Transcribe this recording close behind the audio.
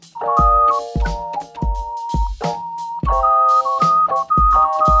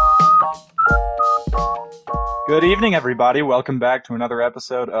Good evening, everybody. Welcome back to another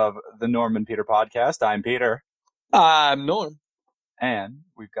episode of the Norm and Peter podcast. I'm Peter, I'm Norm. and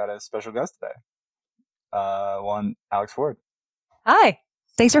we've got a special guest today. One Alex Ford. Hi.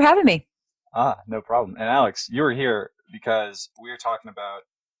 Thanks for having me. No problem. And Alex, you were here because we were talking about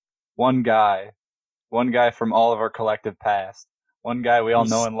one guy from all of our collective past, one guy we all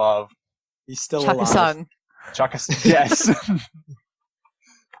know and love. He's still Chaka alive. Sung. Chaka, yes.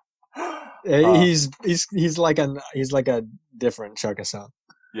 He's like a different Chaka Sung.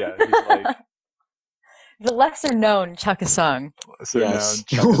 Yeah, he's like The lesser known Chaka Sung. Yes,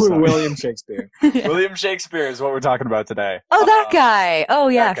 Chaka Sung. William Shakespeare. William Shakespeare is what we're talking about today. Oh, that guy. Oh,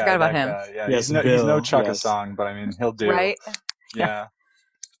 yeah, I That forgot about him. Yeah, Yes, he's no Bill, Chaka yes. Song, but I mean, he'll do. Right? Yeah.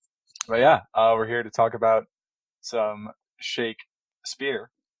 But yeah, we're here to talk about some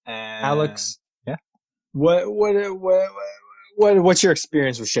Shakespeare. And Alex, yeah. What's your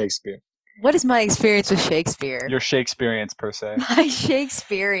experience with Shakespeare? What is my experience with Shakespeare? Your Shakespeareans, per se. My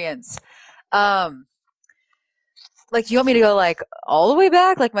Shakespeareans. Like, do you want me to go, like, all the way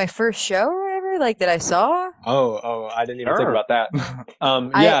back? Like, my first show or whatever? Like, that I saw? Oh, I didn't even think Sure. about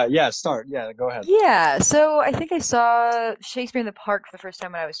that. Start. Yeah, go ahead. Yeah, so I think I saw Shakespeare in the Park for the first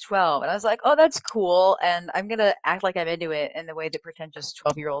time when I was 12, and I was like, oh, that's cool, and I'm gonna act like I'm into it in the way that pretentious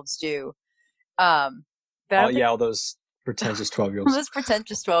 12-year-olds do. But I don't think All those pretentious all 12-year-olds. those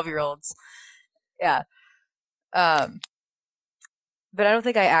pretentious 12-year-olds. Yeah. But I don't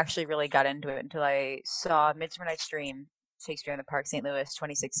think I actually really got into it until I saw Midsummer Night's Dream, Shakespeare in the Park, St. Louis,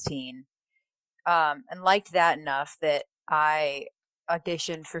 2016. And liked that enough that I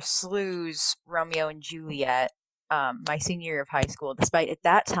auditioned for Slew's Romeo and Juliet my senior year of high school, despite at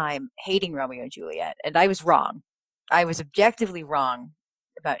that time hating Romeo and Juliet. And I was wrong. I was objectively wrong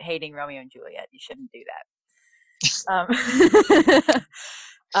about hating Romeo and Juliet. You shouldn't do that.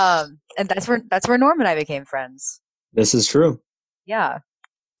 And that's where Norm and I became friends. This is true. Yeah.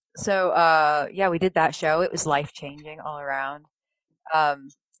 So we did that show. It was life-changing all around.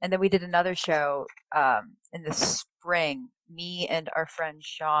 And then we did another show in the spring. Me and our friend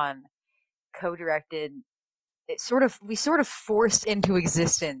Sean co-directed it. We sort of forced into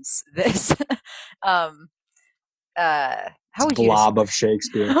existence this how would you Blob of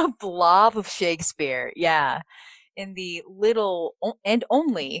Shakespeare. a blob of Shakespeare, yeah, in the little and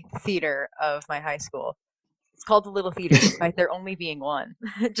only theater of my high school. It's called the Little Theater, despite there only being one,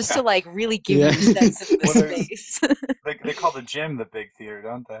 just to like really give you a sense of the Well, there's- space. They call the gym the big theater,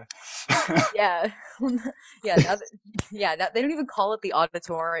 don't they? Yeah, now they don't even call it the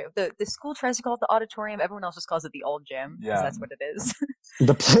auditorium. The school tries to call it the auditorium. Everyone else just calls it the old gym. 'Cause Yeah. that's what it is.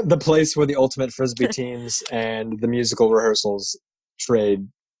 The place where the ultimate frisbee teams and the musical rehearsals trade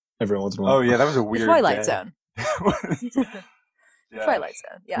every once in a while. Oh yeah, that was a The weird Twilight day. Zone. Yeah. Twilight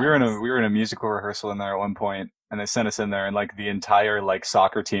Zone. Yeah. We were in a musical rehearsal in there at one point, and they sent us in there, and like the entire like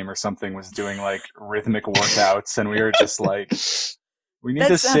soccer team or something was doing like rhythmic workouts, and we were just like, "We need That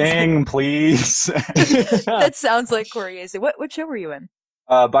to sounds sing, please." That sounds like choreography. What show were you in?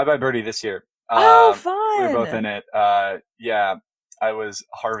 Bye Bye Birdie this year. Oh, We fun! were both in it. Yeah, I was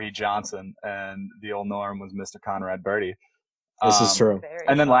Harvey Johnson, and the old Norm was Mr. Conrad Birdie. This is true. Very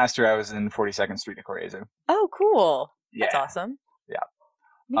And then fun. last year I was in 42nd Street in Correzo. Oh, cool. That's Yeah. awesome. Yeah.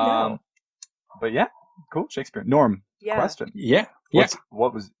 Neato. But yeah, cool. Shakespeare. Norm, Yeah. question. Yeah.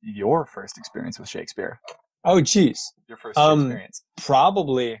 What was your first experience with Shakespeare? Oh, geez. Your first Um, experience?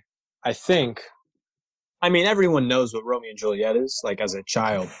 Probably, I think. I mean, everyone knows what Romeo and Juliet is, like as a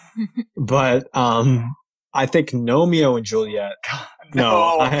child. But I think Nomeo and Juliet.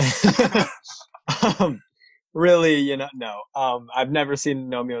 No. Really, no. I've never seen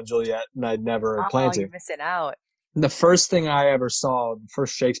Romeo and Juliet, and I'd never plan Oh, to. you're missing out. The first thing I ever saw, the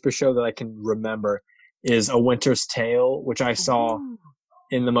first Shakespeare show that I can remember, is A Winter's Tale, which I saw Ooh.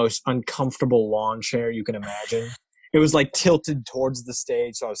 in the most uncomfortable lawn chair you can imagine. It was like tilted towards the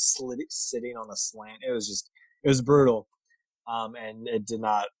stage, so I was sitting on a slant. It was brutal, and it did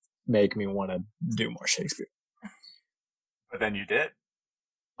not make me want to do more Shakespeare. But then you did.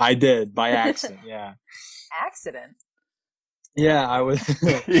 I did by accident. Yeah, Accident. yeah. I was.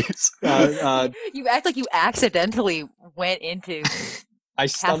 You act like you accidentally went into I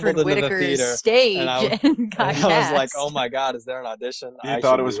stumbled Catherine into the Whitaker's theater. stage and I- and got And I was like, cast. "Oh my God, is there an audition?" You I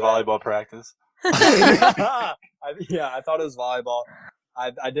thought should it was do that. volleyball practice. I thought it was volleyball. I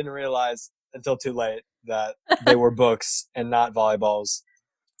didn't realize until too late that they were books and not volleyballs,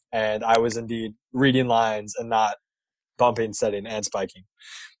 and I was indeed reading lines and not bumping, setting, and spiking.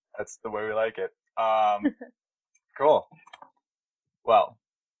 That's the way we like it. Cool. Well,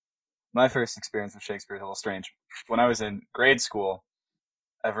 my first experience with Shakespeare is a little strange. When I was in grade school,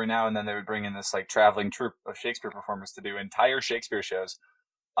 every now and then they would bring in this like traveling troupe of Shakespeare performers to do entire Shakespeare shows,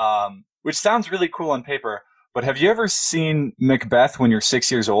 which sounds really cool on paper. But have you ever seen Macbeth when you're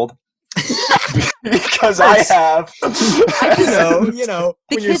 6 years old? Because I have.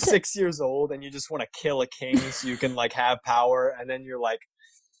 When you're 6 years old and you just want to kill a king so you can like have power, and then you're like,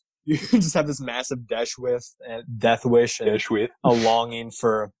 you just have this massive death wish and a longing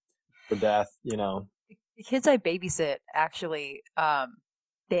for death. The kids I babysit actually,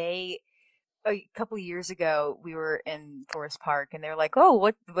 they a couple years ago we were in Forest Park and they're like, "Oh,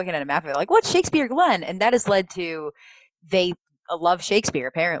 what?" Looking at a map, they're like, "What's Shakespeare Glen?" And that has led to they love Shakespeare.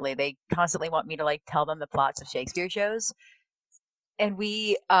 Apparently, they constantly want me to like tell them the plots of Shakespeare shows. And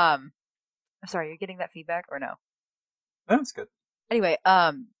we, I'm sorry, you're getting that feedback or no? That's good. Anyway,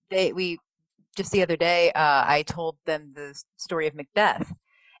 we just the other day, I told them the story of Macbeth.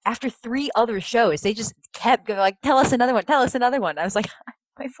 After 3 other shows, they just kept going like, "Tell us another one, tell us another one." I was like,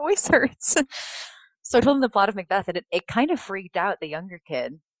 my voice hurts. So I told them the plot of Macbeth, and it kind of freaked out the younger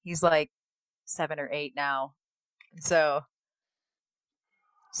kid. He's like 7 or 8 now. So,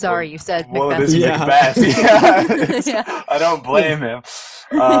 sorry, you said Macbeth. Well, it is Macbeth. Yeah. I don't blame him.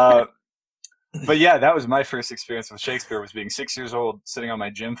 But yeah, that was my first experience with Shakespeare, was being 6 years old, sitting on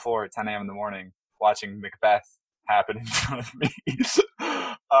my gym floor at 10 a.m. in the morning, watching Macbeth happen in front of me.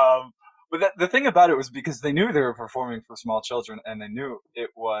 But the thing about it was because they knew they were performing for small children, and they knew it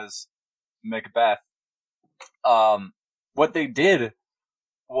was Macbeth. What they did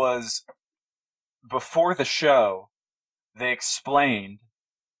was, before the show, they explained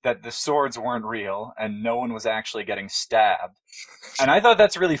that the swords weren't real and no one was actually getting stabbed. And I thought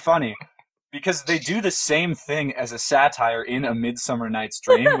that's really funny, because they do the same thing as a satire in A Midsummer Night's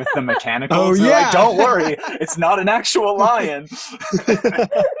Dream with the mechanicals. Oh, They're yeah. like, "Don't worry, it's not an actual lion."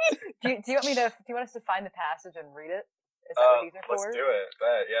 Do you want me to? Do you want us to find the passage and read it? Is that what these are for? Let's do it.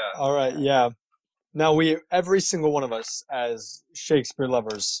 Yeah. All right, yeah. Now every single one of us as Shakespeare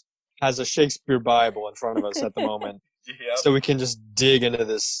lovers has a Shakespeare Bible in front of us at the moment. Yep. So we can just dig into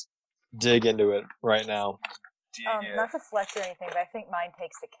it right now. Not to flex or anything, but I think mine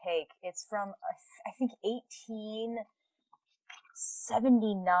takes the cake. It's from, I think,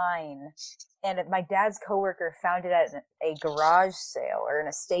 1879, and my dad's coworker found it at a garage sale or an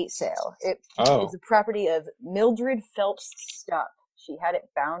estate sale. It is the property of Mildred Phelps Stupp. She had it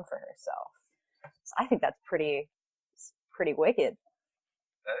bound for herself. So I think that's pretty wicked.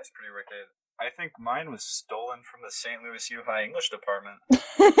 That is pretty wicked. I think mine was stolen from the St. Louis U High English department.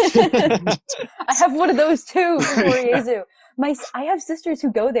 I have one of those too, Glory Jesu. I have sisters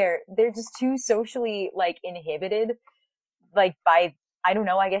who go there. They're just too socially like inhibited, like by, I don't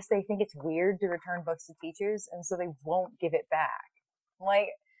know, I guess they think it's weird to return books to teachers, and so they won't give it back. I'm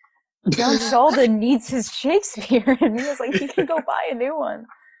like, John Sheldon needs his Shakespeare, and he was like, "You can go buy a new one."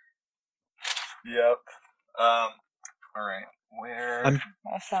 Yep. All right. Where? I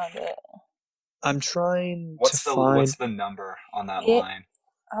found it. I'm trying What's the number on that line?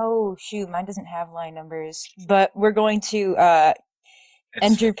 Oh, shoot. Mine doesn't have line numbers. But we're going to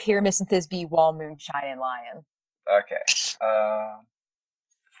enter Pyramus and Thisbe, Wall, Moon, Shine, and Lion. Okay.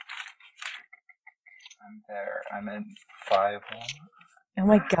 I'm there. I'm in 5-1. Oh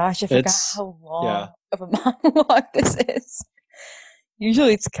my gosh, I forgot how long of a monologue this is.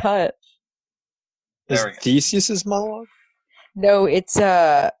 Usually it's cut. Is Theseus's monologue? No, it's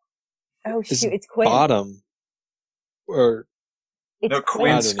it's Quinn. Bottom. Or no,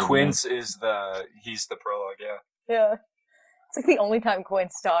 Quince is he's the prologue, yeah. Yeah. It's like the only time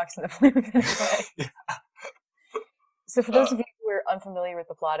Quince talks in the play within a play. Yeah. So for those of you who are unfamiliar with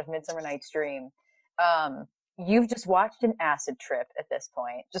the plot of Midsummer Night's Dream, you've just watched an acid trip at this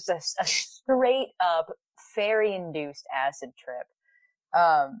point. Just a straight up fairy-induced acid trip.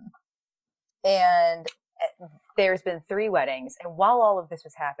 And there's been 3 weddings, and while all of this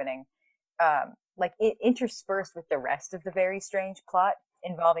was happening, like it interspersed with the rest of the very strange plot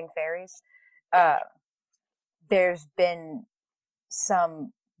involving fairies, there's been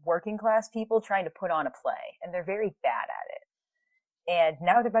some working class people trying to put on a play, and they're very bad at it. And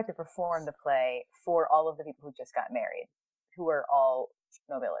now they're about to perform the play for all of the people who just got married, who are all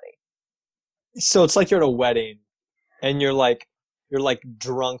nobility. So it's like you're at a wedding, and you're like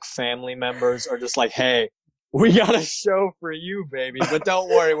drunk family members are just like, "Hey, we got a show for you, baby, but don't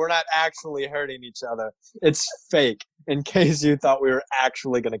worry, we're not actually hurting each other. It's fake, in case you thought we were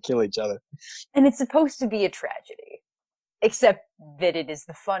actually going to kill each other." And it's supposed to be a tragedy, except that it is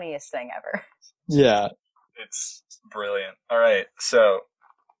the funniest thing ever. Yeah. It's brilliant. All right, so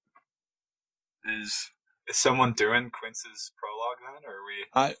is someone doing Quince's prologue then, or are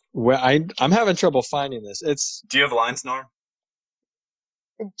we? I'm having trouble finding this. Do you have lines, Norm?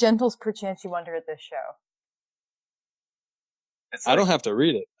 Gentles perchance you wonder at this show. I don't have to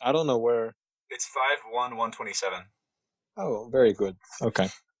read it. I don't know where. It's 5-1-127. Oh, very good. Okay.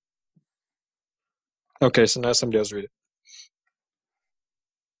 Okay, so now somebody else read it.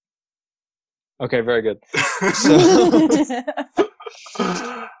 Okay, very good. So,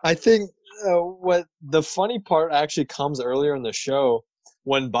 I think what the funny part actually comes earlier in the show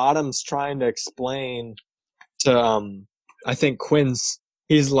when Bottom's trying to explain to I think Quinn's.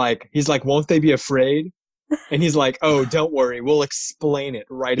 He's like, won't they be afraid? And he's like, oh, don't worry, we'll explain it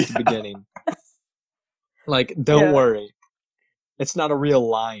right at the beginning. Like, don't worry, it's not a real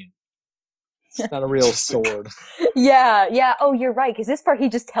lion. It's not a real sword. Yeah. Oh, you're right. Because this part, he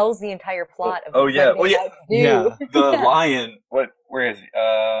just tells the entire plot of. Yeah. The Yeah. lion. Where is he?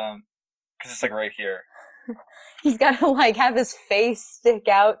 Because it's like right here. He's got to like have his face stick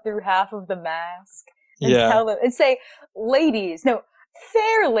out through half of the mask and tell them and say, "Ladies, no,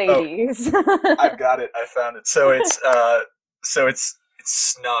 fair ladies." Oh, I've got it. I found it. So it's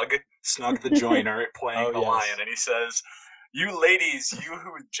Snug the joiner playing the lion, and he says, "You ladies, you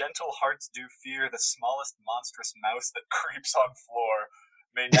who with gentle hearts do fear the smallest monstrous mouse that creeps on floor,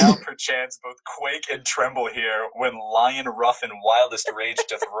 may now perchance both quake and tremble here, when lion rough in wildest rage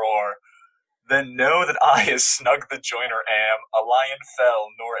doth roar. Then know that I, as Snug the joiner am, a lion fell,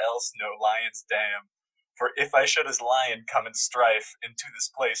 nor else no lion's dam. For if I should as lion come in strife into this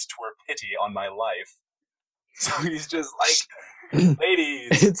place, 'twere pity on my life." So he's just like,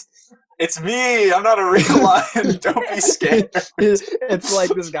 ladies, it's me. I'm not a real lion. Don't be scared. It's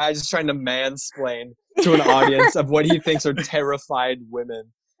like this guy just trying to mansplain to an audience of what he thinks are terrified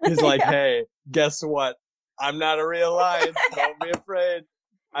women. He's like, hey, guess what? I'm not a real lion. Don't be afraid.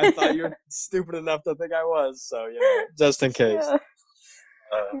 I thought you were stupid enough to think I was. So, just in case.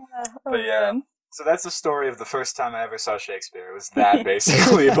 So that's the story of the first time I ever saw Shakespeare. It was that,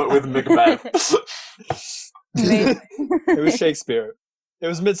 basically, but with Macbeth. It was Shakespeare. It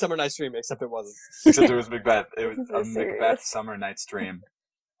was Midsummer Night's Dream, except it wasn't. Except it was Macbeth. It was a Macbeth Summer Night's Dream.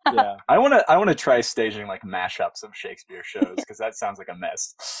 Yeah. I want to try staging like mashups of Shakespeare shows because that sounds like a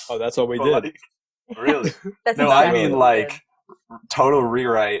mess. Oh, that's what we did. Like, really? That's no, I mean like total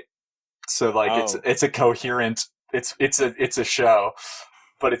rewrite. So like it's a coherent. It's a show,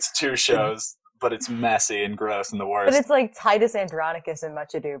 but it's two shows. But it's messy and gross and the worst. But it's like Titus Andronicus in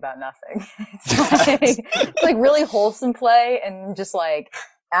Much Ado About Nothing. It's like really wholesome play, and just like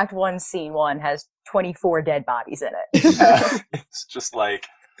Act 1, Scene 1 has 24 dead bodies in it. It's just like,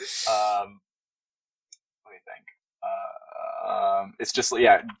 what do you think? It's just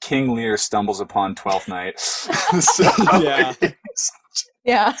King Lear stumbles upon Twelfth Night. So, yeah,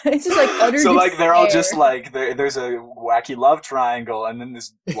 it's just like utter So like despair. they're all just like there's a wacky love triangle, and then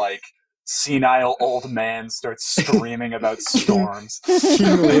this like senile old man starts screaming about storms.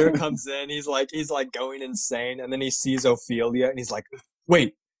 King Lear comes in, he's like going insane, and then he sees Ophelia, and he's like,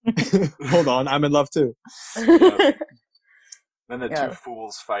 wait, hold on, I'm in love too. Then the two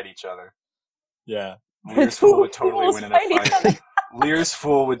fools fight each other. Yeah. Lear's fool would totally win in a fight. Lear's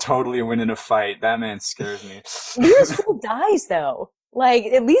fool would totally win in a fight. That man scares me. Lear's fool dies though. Like,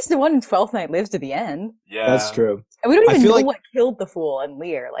 at least the one in Twelfth Night lives to the end. Yeah. That's true. And we don't even know what killed the fool and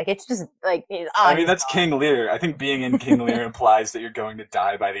Lear. Like, it's just, like... I mean, that's King Lear. I think being in King Lear implies that you're going to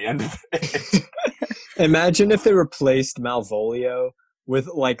die by the end of it. Imagine if they replaced Malvolio with,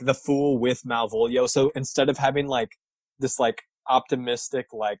 like, the fool with Malvolio. So instead of having, like, this, like, optimistic,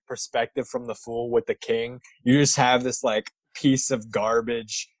 like, perspective from the fool with the king, you just have this, like, piece of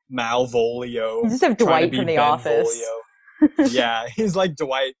garbage Malvolio. You just have Dwight from The Office. Yeah, he's like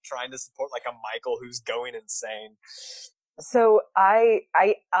Dwight trying to support like a Michael who's going insane. So what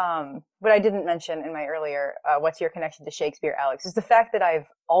I didn't mention in my earlier, what's your connection to Shakespeare, Alex, is the fact that I've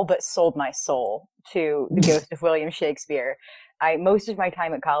all but sold my soul to the ghost of William Shakespeare. Most of my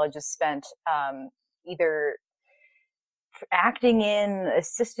time at college is spent either acting in,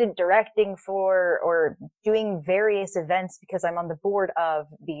 assistant directing for, or doing various events because I'm on the board of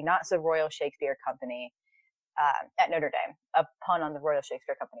the Not So Royal Shakespeare Company at Notre Dame, a pun on the Royal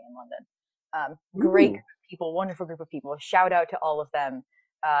Shakespeare Company in London. Great people, wonderful group of people. Shout out to all of them.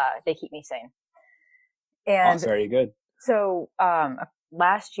 They keep me sane. And very good. So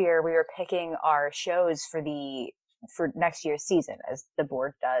last year we were picking our shows for next year's season, as the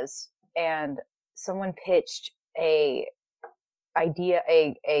board does, and someone pitched a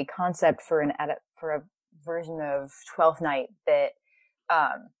concept for a version of Twelfth Night that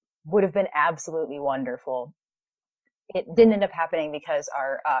would have been absolutely wonderful. It didn't end up happening because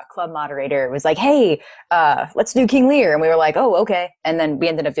our club moderator was like, hey, let's do King Lear. And we were like, oh, okay. And then we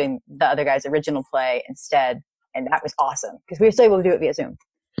ended up doing the other guy's original play instead. And that was awesome because we were still able to do it via Zoom.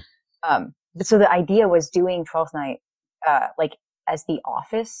 So the idea was doing Twelfth Night, like as The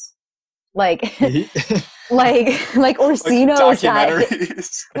Office, like like Orsino's got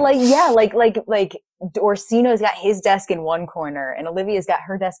like Orsino's got his desk in one corner and Olivia's got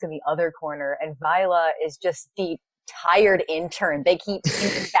her desk in the other corner, and Viola is just the tired intern. They keep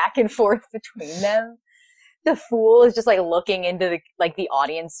swinging back and forth between them. The fool is just like looking into the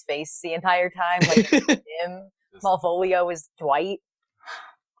audience face the entire time, like him. Malvolio is Dwight.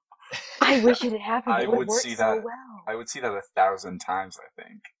 I wish it had happened. I would see that. So well. I would see that 1,000 times. I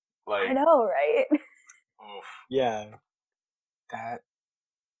think. Like, I know, right? Oof, Yeah. that.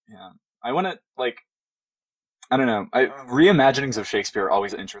 Yeah. I want to like. I don't know. Reimaginings of Shakespeare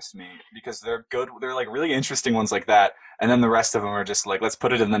always interest me because they're good. They're like really interesting ones like that, and then the rest of them are just like, let's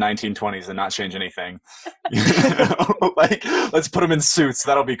put it in the 1920s and not change anything. Like, let's put them in suits.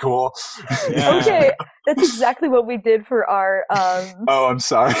 That'll be cool. Yeah. Okay, that's exactly what we did for our. Oh, I'm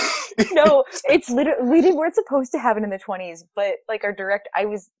sorry. No, it's literally we weren't supposed to have it in the 20s, but like I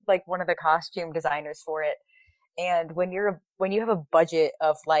was like one of the costume designers for it, and when you have a budget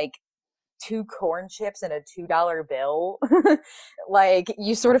of like 2 corn chips and a $2 bill, like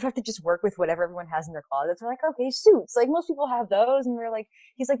you sort of have to just work with whatever everyone has in their closets. We're like, okay, suits, like most people have those, and we're like,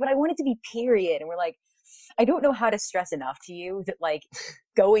 he's like, but I want it to be period, and we're like, I don't know how to stress enough to you that like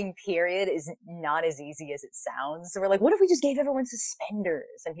going period is not as easy as it sounds. So we're like, what if we just gave everyone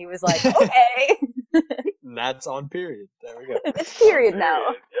suspenders? And he was like, okay. That's on period. There we go. It's period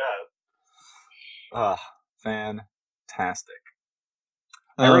now. Yeah. Fantastic.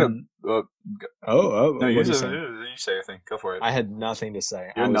 I read no, you say your thing. Go for it. I had nothing to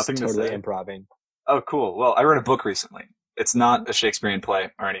say. You had nothing to totally say? improving. Oh, cool. Well, I read a book recently. It's not a Shakespearean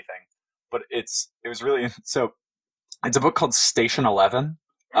play or anything, but it was really so. It's a book called Station 11.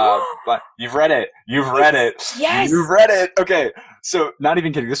 But you've read it. You've read it. Yes. You've read it. Okay. So, not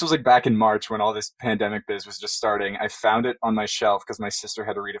even kidding. This was like back in March when all this pandemic biz was just starting. I found it on my shelf because my sister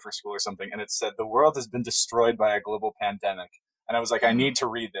had to read it for school or something, and it said the world has been destroyed by a global pandemic. And I was like, I need to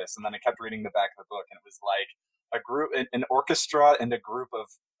read this. And then I kept reading the back of the book, and it was like a group, an orchestra and a group of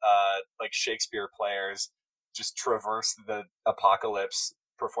like Shakespeare players just traverse the apocalypse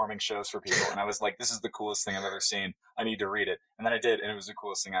performing shows for people. And I was like, this is the coolest thing I've ever seen. I need to read it. And then I did, and it was the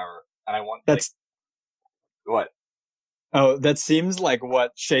coolest thing ever. And I want that's what? Oh, that seems like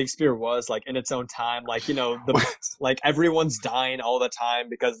what Shakespeare was like in its own time. Like, you know, like everyone's dying all the time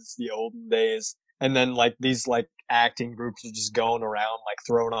because it's the olden days. And then like these like acting groups are just going around like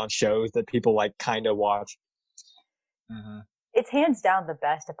throwing on shows that people like kind of watch. Mm-hmm. It's hands down the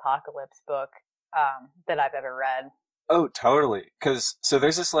best apocalypse book that I've ever read. Oh, totally. Because so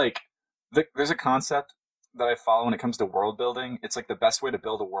there's this like there's a concept that I follow when it comes to world building. It's like the best way to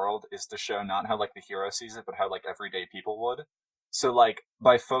build a world is to show not how like the hero sees it, but how like everyday people would. So like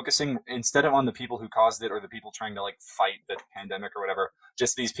by focusing instead of on the people who caused it or the people trying to like fight the pandemic or whatever,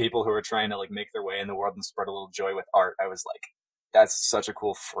 just these people who are trying to like make their way in the world and spread a little joy with art. I was like, that's such a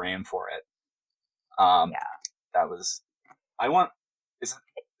cool frame for it. Yeah. That was. I want.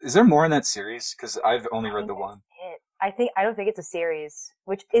 Is there more in that series? Because I've only read the one. I don't think it's a series,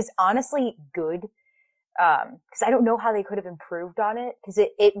 which is honestly good. Because I don't know how they could have improved on it. Because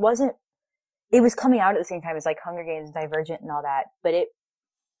it wasn't. It was coming out at the same time as like Hunger Games and Divergent and all that, but it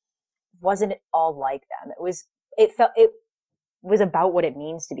wasn't all like them. It was about what it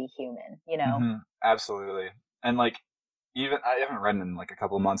means to be human, you know? Mm-hmm. Absolutely. And like, even, I haven't read it in like a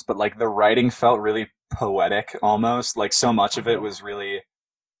couple of months, but like the writing felt really poetic almost. Like so much of it was really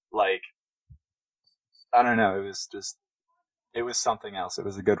like, I don't know. It was something else. It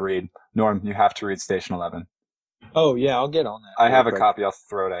was a good read. Norm, you have to read Station 11. Oh yeah, I'll get on that. I have a copy. I'll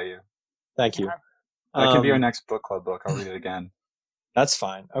throw it at you. Thank you. That can be our next book club book. I'll read it again. That's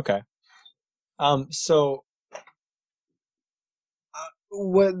fine. Okay. So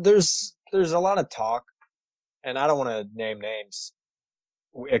there's a lot of talk, and I don't want to name names,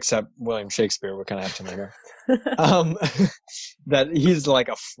 except William Shakespeare. We're gonna have to later. That he's like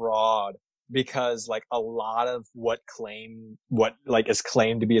a fraud because like a lot of what like is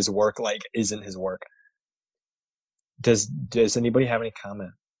claimed to be his work like isn't his work. Does anybody have any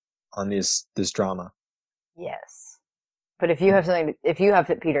comment on this drama? Yes, but if you have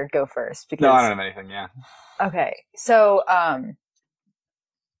it, Peter, go first. Because no, I don't have anything. Yeah. Okay, so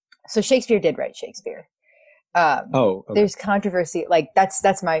Shakespeare did write Shakespeare. Okay. There's controversy. Like that's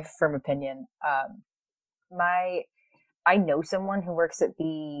my firm opinion. I know someone who works at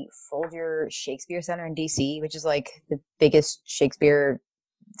the Folger Shakespeare Center in DC, which is like the biggest Shakespeare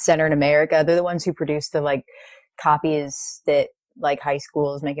center in America. They're the ones who produce the like copies that like high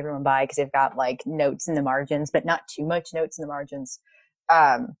schools make everyone buy because they've got like notes in the margins, but not too much notes in the margins.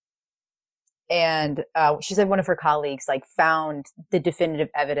 And she said one of her colleagues like found the definitive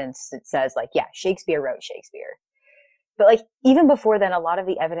evidence that says like, yeah, Shakespeare wrote Shakespeare. But like even before then, a lot of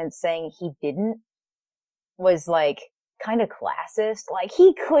the evidence saying he didn't was like kind of classist. Like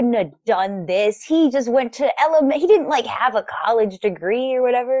he couldn't have done this. He just went to he didn't like have a college degree or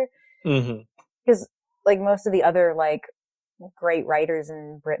whatever. Because like most of the other like great writers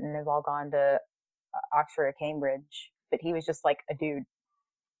in Britain have all gone to Oxford or Cambridge, but he was just like a dude.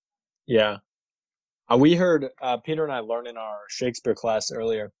 Yeah. We heard, Peter and I learned in our Shakespeare class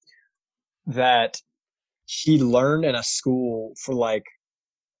earlier that he learned in a school for like,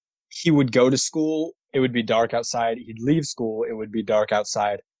 he would go to school, it would be dark outside. He'd leave school, it would be dark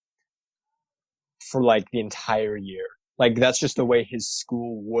outside for like the entire year. Like that's just the way his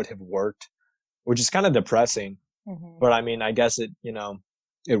school would have worked, which is kind of depressing. But I mean, I guess it, you know,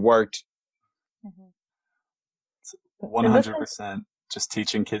 it worked. 100% just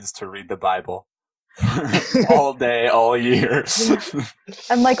teaching kids to read the Bible. All day, all year.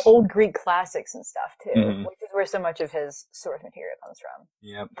 And like old Greek classics and stuff too, which is where so much of his source material comes from.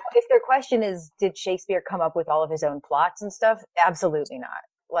 Yep. If their question is, did Shakespeare come up with all of his own plots and stuff? Absolutely not.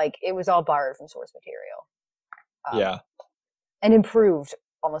 Like it was all borrowed from source material. And improved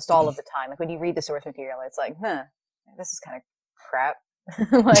almost all of the time. Like when you read the source material, it's like, this is kind of crap.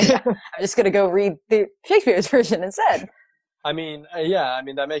 Like I'm just gonna go read the Shakespeare's version instead. I mean,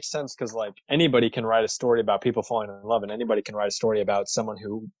 that makes sense because like anybody can write a story about people falling in love, and anybody can write a story about someone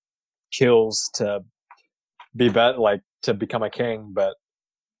who kills to be like to become a king. But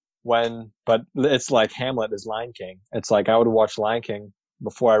it's like Hamlet is Lion King. It's like I would watch Lion King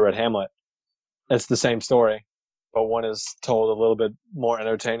before I read Hamlet. It's the same story, but one is told a little bit more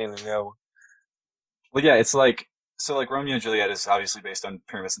entertaining than the other. Well, yeah, it's like Romeo and Juliet is obviously based on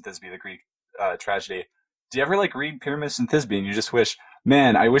Pyramus and Thisbe, the Greek tragedy. Do you ever like read Pyramus and Thisbe and you just wish,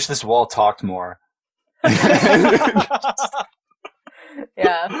 man, I wish this wall talked more?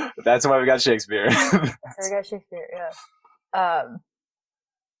 Yeah. That's why we got Shakespeare. That's why we got Shakespeare, yeah.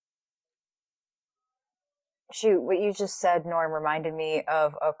 Shoot, what you just said, Norm, reminded me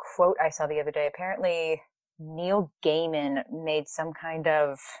of a quote I saw the other day. Apparently, Neil Gaiman made some kind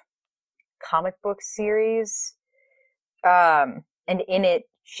of comic book series. And in it,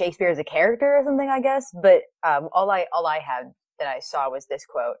 Shakespeare is a character or something, I guess. But all I had that I saw was this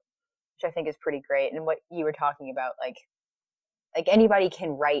quote, which I think is pretty great. And what you were talking about, like anybody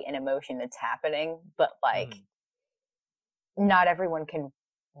can write an emotion that's happening, but like not everyone can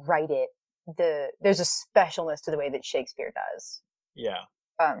write it. There's a specialness to the way that Shakespeare does. Yeah.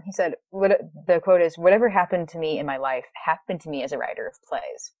 He said, the quote is, "Whatever happened to me in my life happened to me as a writer of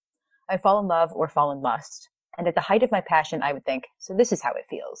plays. I fall in love or fall in lust. And at the height of my passion, I would think, so this is how it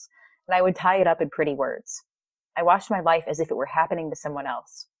feels. And I would tie it up in pretty words. I watched my life as if it were happening to someone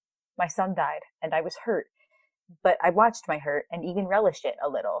else. My son died, and I was hurt. But I watched my hurt and even relished it a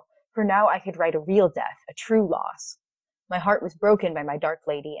little, for now I could write a real death, a true loss. My heart was broken by my dark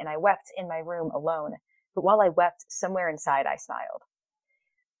lady, and I wept in my room alone. But while I wept, somewhere inside I smiled.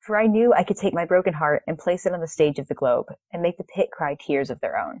 For I knew I could take my broken heart and place it on the stage of the globe, and make the pit cry tears of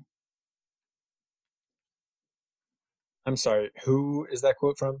their own." I'm sorry, who is that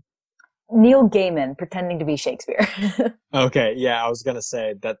quote from? Neil Gaiman, pretending to be Shakespeare. Okay, yeah, I was gonna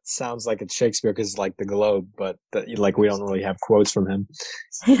say that sounds like it's Shakespeare because like the Globe, but like we don't really have quotes from him.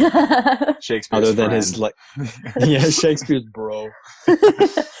 Shakespeare's other than friend. his like, yeah, Shakespeare's bro.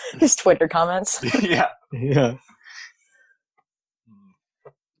 His Twitter comments. Yeah. Yeah.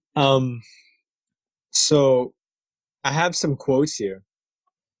 So I have some quotes here,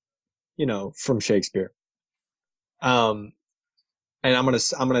 from Shakespeare. And I'm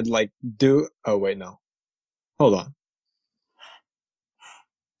gonna like do. Oh wait, no, hold on.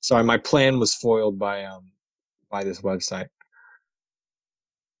 Sorry, my plan was foiled by this website.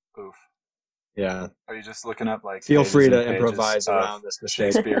 Oof. Yeah. Are you just looking up like? Feel free to pages improvise of around this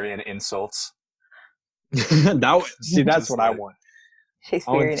mistake. Shakespearean insults. That's what I like- want.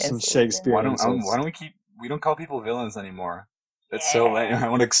 Shakespearean some insults, Shakespeare. Why don't we don't call people villains anymore? It's so lame. I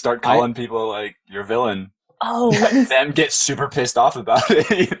want to start calling people like your villain. Oh, let me Them get super pissed off about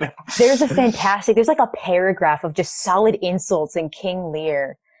it. There's like a paragraph of just solid insults in King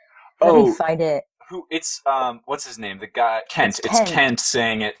Lear. Let me find it. It's what's his name? The guy Kent. It's Kent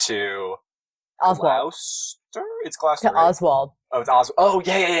saying it to Oswald. Gloucester? It's Gloucester. To right? Oswald. Oh, it's Oswald. Oh,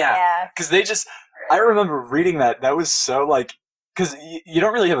 yeah. Yeah. Because I remember reading that. That was so like because you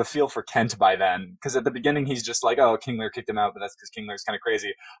don't really have a feel for Kent by then. Because at the beginning he's just like, oh, King Lear kicked him out, but that's because King Lear's kind of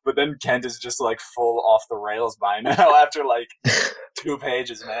crazy. But then Kent is just like full off the rails by now after like 2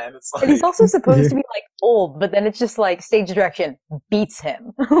 pages, man. It's like, And he's also supposed to be like old, but then it's just like stage direction beats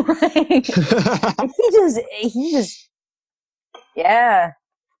him. Like, he just, yeah,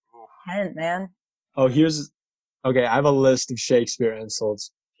 Kent, man. Oh, okay, I have a list of Shakespeare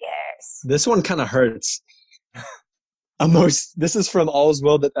insults. Yes. This one kind of hurts. This is from All's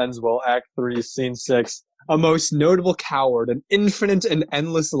Well That Ends Well, Act 3, Scene 6. A most notable coward, an infinite and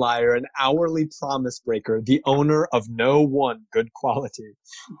endless liar, an hourly promise breaker, the owner of no one good quality.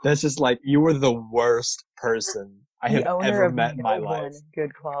 That's just like, you were the worst person I have ever met in my life.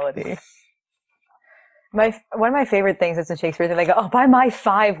 Good quality. One of my favorite things is in Shakespeare, they go, oh, by my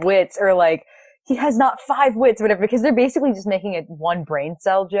 5 wits, or like, he has not 5 wits, or whatever, because they're basically just making it one brain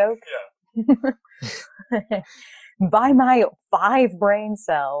cell joke. yeah. By my 5 brain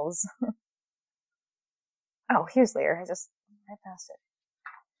cells. Oh, here's Lear. I passed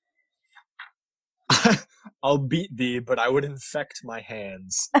it. I'll beat thee, but I would infect my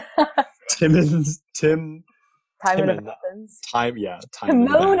hands. Timon of Athens.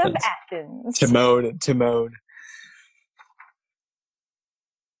 Timon of Athens. Timon.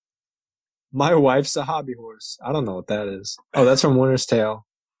 My wife's a hobby horse. I don't know what that is. Oh, that's from Winter's Tale.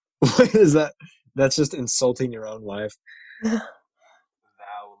 What is that? That's just insulting your own wife. Thou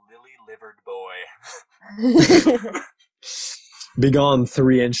lily-livered boy. Begone,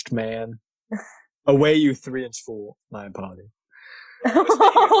 3-inched man. Away, you 3-inch fool. My apology.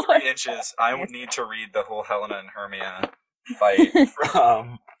 3 inches. I would need to read the whole Helena and Hermia fight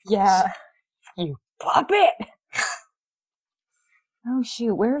from. Yeah. You puppet! Oh,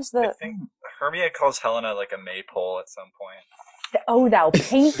 shoot. Where's the. I think Hermia calls Helena like a maypole at some point. Oh, thou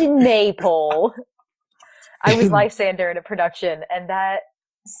painted maypole. I was Lysander in a production, and that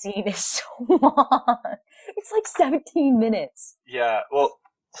scene is so long. It's like 17 minutes. Yeah, well,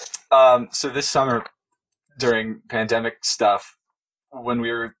 so this summer, during pandemic stuff, when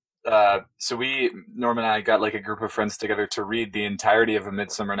we were, Norm and I got like a group of friends together to read the entirety of A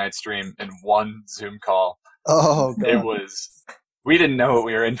Midsummer Night's Dream in one Zoom call. Oh, God. We didn't know what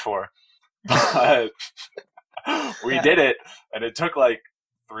we were in for, but we did it, and it took like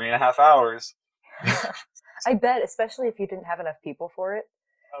 3.5 hours. I bet, especially if you didn't have enough people for it.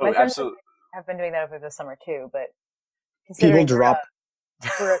 Oh, my friends absolutely. have been doing that over the summer too, but people drop.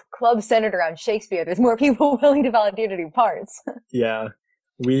 For a club centered around Shakespeare, there's more people willing to volunteer to do parts. Yeah.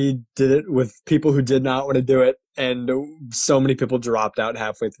 We did it with people who did not want to do it, and so many people dropped out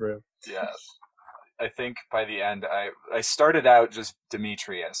halfway through. Yeah. I think by the end, I started out just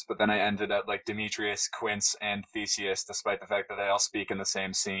Demetrius, but then I ended up like Demetrius, Quince, and Theseus, despite the fact that they all speak in the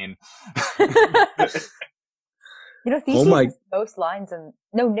same scene. You know, Theseus has the most lines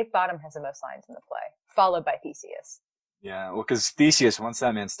Nick Bottom has the most lines in the play, followed by Theseus. Yeah, well, because Theseus, once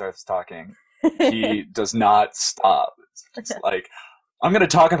that man starts talking, he does not stop. It's like, I'm going to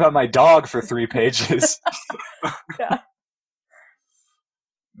talk about my dog for 3 pages. Yeah.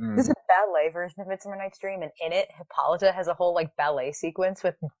 There's a ballet version of Midsummer Night's Dream, and in it, Hippolyta has a whole like ballet sequence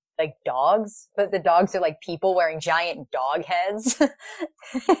with like dogs, but the dogs are like people wearing giant dog heads,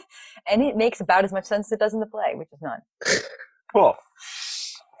 and it makes about as much sense as it does in the play, which is none. Cool.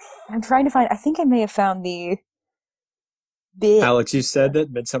 I'm trying to find. I think I may have found the bit. Alex, you said that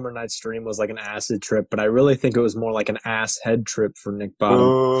Midsummer Night's Dream was like an acid trip, but I really think it was more like an ass head trip for Nick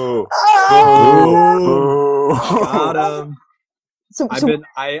Bottom. Got him.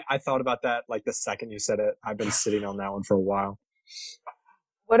 I thought about that like the second you said it. I've been sitting on that one for a while.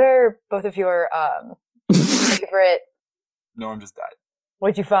 What are both of your favorite? Norm just died.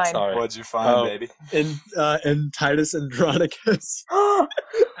 What'd you find? Sorry. What'd you find, baby? In Titus Andronicus,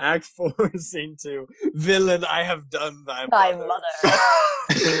 Act 4, Scene 2. Villain, I have done thy mother.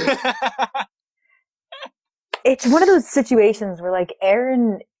 It's one of those situations where like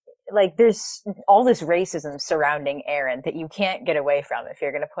Aaron. Like, there's all this racism surrounding Aaron that you can't get away from if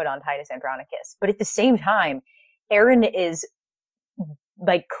you're going to put on Titus Andronicus. But at the same time, Aaron is,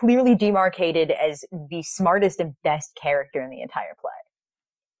 like, clearly demarcated as the smartest and best character in the entire play.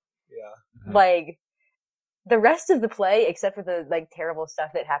 Yeah. Mm-hmm. Like, the rest of the play, except for the, like, terrible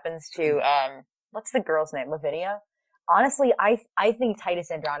stuff that happens to, what's the girl's name? Lavinia? Honestly, I think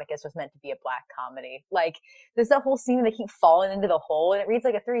Titus Andronicus was meant to be a black comedy. Like, there's that whole scene where they keep falling into the hole, and it reads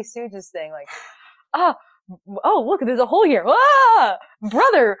like a Three Stooges thing. Like, oh, look, there's a hole here. Ah,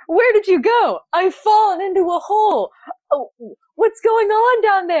 brother, where did you go? I've fallen into a hole. Oh, what's going on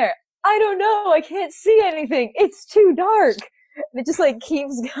down there? I don't know. I can't see anything. It's too dark. And it just like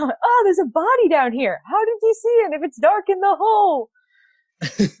keeps going. Oh, there's a body down here. How did you see it if it's dark in the hole?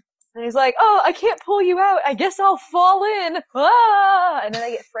 And he's like, oh, I can't pull you out. I guess I'll fall in. Ah! And then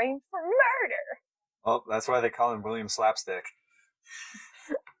I get framed for murder. Well, that's why they call him William Slapstick.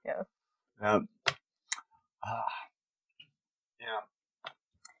 Yeah. Yeah.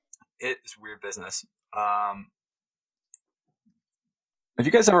 It's weird business. Have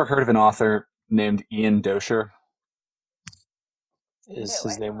you guys ever heard of an author named Ian Doescher? Is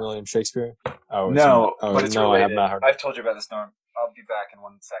his name William Shakespeare? Oh no, but it's related. I have not heard. I've told you about this, Norm. I'll be back in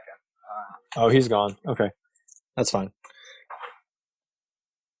 1 second. Oh, he's gone. Okay, that's fine.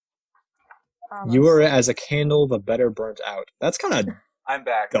 You are as a candle, the better burnt out. That's kind of. I'm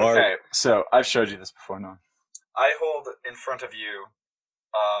back. Dark. Okay, so I've showed you this before, Norm. I hold in front of you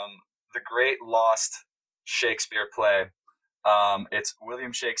the great lost Shakespeare play. It's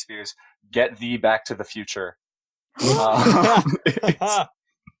William Shakespeare's "Get Thee Back to the Future."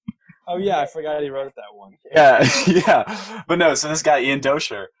 Oh yeah, I forgot he wrote that one. Yeah. But no, so this guy Ian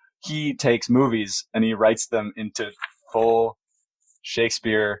Doescher, he takes movies and he writes them into full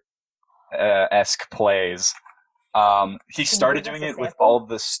Shakespeare-esque plays. He started doing it with all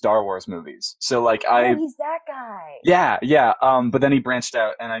the Star Wars movies. So like he's that guy. Yeah. But then he branched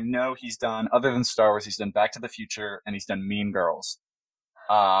out, and I know he's done, other than Star Wars, he's done Back to the Future and he's done Mean Girls.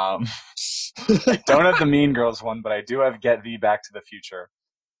 I don't have the Mean Girls one, but I do have Get Thee Back to the Future.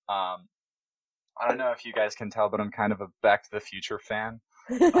 I don't know if you guys can tell, but I'm kind of a Back to the Future fan.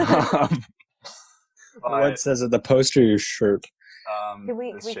 What says it? The poster your shirt. Can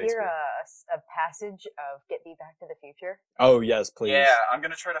we hear a passage of Get Thee Back to the Future? Oh, yes, please. Yeah, I'm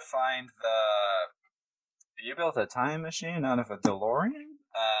going to try to find You built a time machine out of a DeLorean?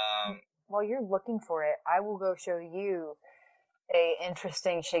 While you're looking for it, I will go show you a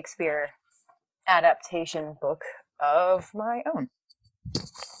interesting Shakespeare adaptation book of my own.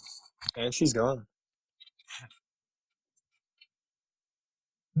 And she's gone.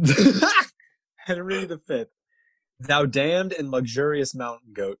 Henry V. Thou damned and luxurious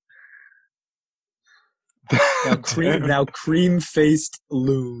mountain goat. Thou cream-faced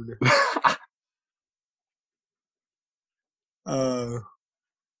loon. This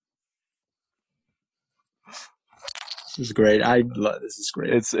is great. This is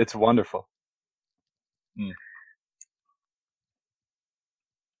great. It's wonderful.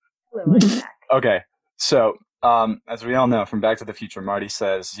 Hello, I'm back. Okay, so as we all know from Back to the Future, Marty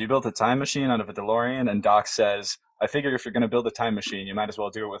says, you built a time machine out of a DeLorean, and Doc says, I figure if you're going to build a time machine, you might as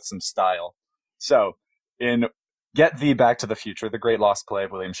well do it with some style. So, in Get Thee Back to the Future, the great lost play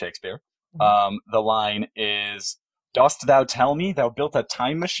of William Shakespeare, the line is, dost thou tell me thou built a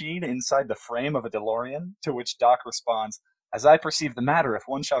time machine inside the frame of a DeLorean? To which Doc responds, as I perceive the matter, if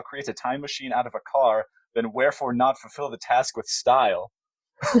one shall create a time machine out of a car, then wherefore not fulfill the task with style?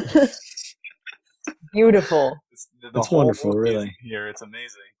 Beautiful. It's wonderful, really. Here, it's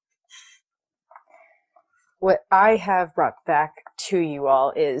amazing. What I have brought back to you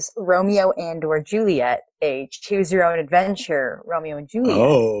all is Romeo and or Juliet, a choose-your-own-adventure Romeo and Juliet.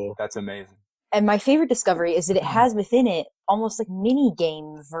 Oh, that's amazing. And my favorite discovery is that it has within it almost like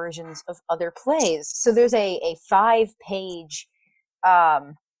mini-game versions of other plays. So there's a 5-page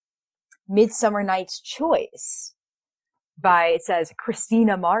Midsummer Night's Choice by, it says,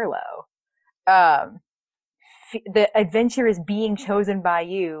 Christina Marlowe. The adventure is being chosen by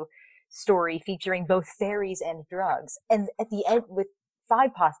you story featuring both fairies and drugs, and at the end with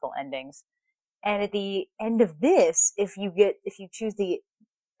 5 possible endings. And at the end of this, if you choose the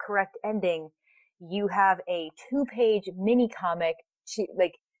correct ending, you have a 2-page mini comic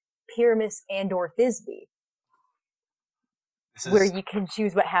like Pyramus and or Thisbe, where you can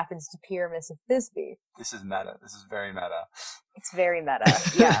choose what happens to Pyramus and Thisbe. This is meta. This is very meta. It's very meta.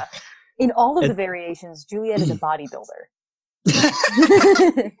 Yeah. In all of the variations, Juliet is a bodybuilder.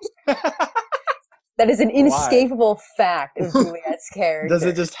 That is an inescapable fact of Juliet's character. Does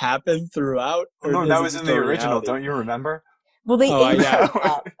it just happen throughout? No, that was in the original. Don't you remember? Well, they age her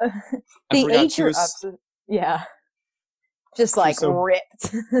up. They age her up. So, yeah. Just like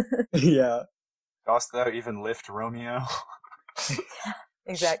ripped. Yeah. Dost thou even lift Romeo?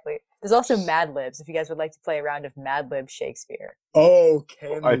 Exactly. There's also Mad Libs, if you guys would like to play a round of Mad Libs Shakespeare. Oh,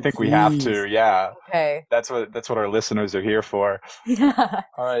 I think we have to, yeah. Okay. That's what our listeners are here for. Yeah.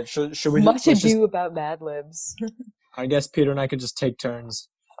 All right, should we Much ado about Mad Libs. I guess Peter and I could just take turns.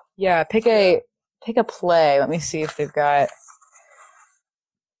 Yeah, pick a play. Let me see if we've got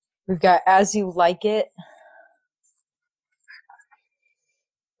As You Like It.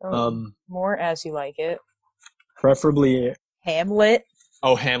 More As You Like It. Preferably Hamlet.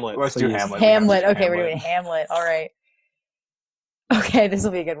 Oh, Hamlet. Let's do Hamlet. Hamlet. Okay, we're doing Hamlet. All right. Okay, this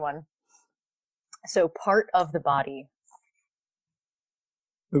will be a good one. So, part of the body.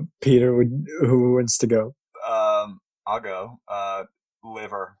 Peter, who wants to go? I'll go.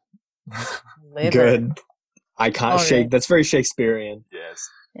 Liver. Liver. Good. Alright. That's very Shakespearean. Yes.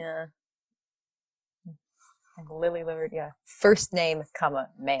 Yeah. Lily livered, yeah. First name, comma,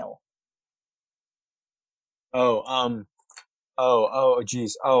 male.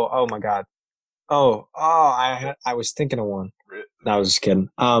 Geez. Oh my God. I was thinking of one. No, I was just kidding.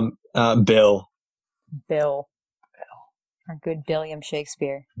 Bill. Bill. Our good William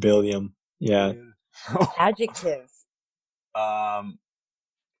Shakespeare. Billiam. Yeah. Adjective.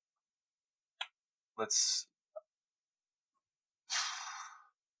 Let's.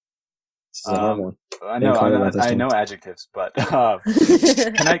 This is a hard one. I Think hard about this I one. know adjectives, but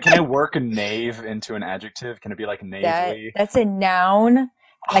can I work knave into an adjective? Can it be like knavely? That's a noun.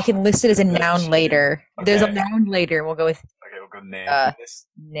 I can list it as a noun later. Okay. There's a noun later, and we'll go with Okay, we'll go knave.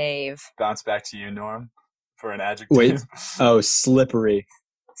 knave. Bounce back to you, Norm, for an adjective. Wait. Oh, slippery.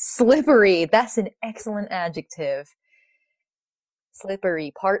 Slippery. That's an excellent adjective.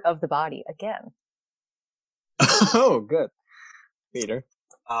 Slippery, part of the body. Again. Oh, good. Peter.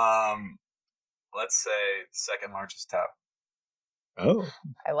 Let's say second largest toe. Oh.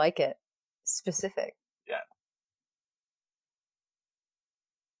 I like it. Specific. Yeah.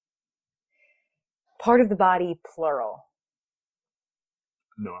 Part of the body, plural.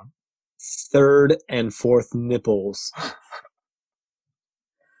 Norm. Third and fourth nipples.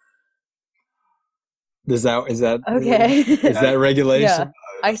 Is that Okay. Is that regulation? Yeah.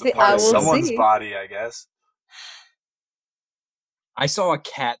 I It's a think part I of will someone's see. body, I guess. I saw a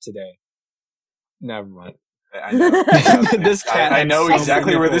cat today. Never mind. I know. This cat. I had know so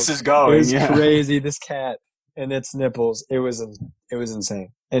exactly many where nipples. this is going. It was yeah. crazy. This cat and its nipples. It was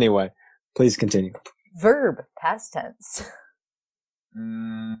insane. Anyway, please continue. Verb, past tense.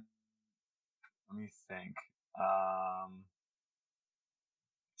 Let me think.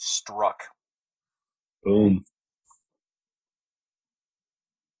 Struck. Boom.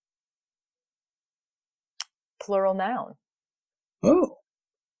 Plural noun. Oh.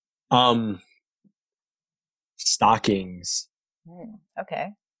 Stockings. Okay.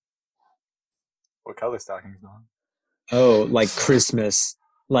 What color stockings, Norm? Oh, like Christmas.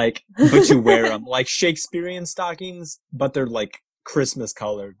 Like, but you wear them. Like Shakespearean stockings, but they're like Christmas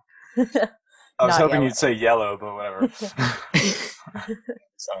colored. I was Not hoping yellow. you'd say yellow, but whatever.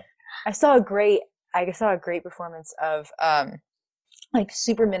 Sorry. I saw a great performance of like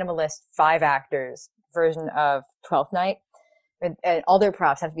super minimalist 5 actors version of Twelfth Night. And all their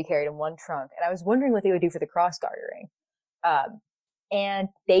props have to be carried in one trunk. And I was wondering what they would do for the cross gartering. And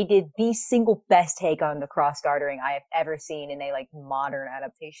they did the single best take on the cross gartering I have ever seen in a like modern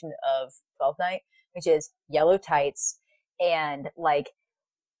adaptation of Twelfth Night, which is yellow tights and like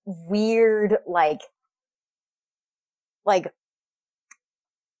weird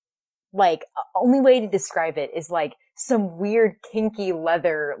only way to describe it is like some weird kinky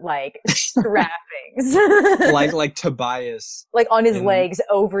leather like strappings like Tobias. like on his legs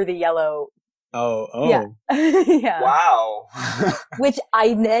over the yellow. Oh. Yeah. Yeah. Wow. Which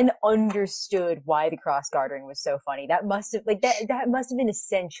I then understood why the cross gartering was so funny. That must have been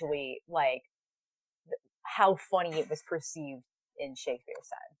essentially like how funny it was perceived in Shakespeare's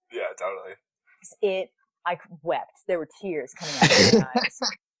time. Yeah, totally. I wept. There were tears coming out of my eyes.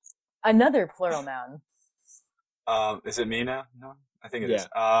 Another plural noun. Is it me now? No, I think it is.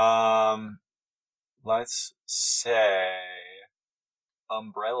 Yeah. Let's say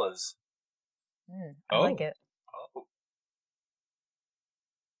umbrellas. I like it. Oh.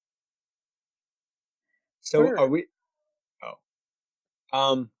 So Verb. are we?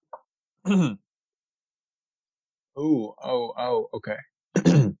 Oh. Okay.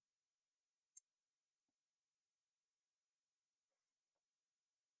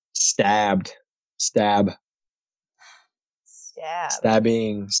 Stabbed. Stab. Stab.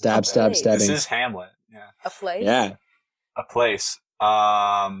 Stabbing. Stab. place. Stabbing. This is Hamlet. Yeah. A place. Yeah. A place.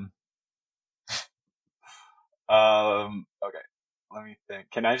 Okay. Let me think.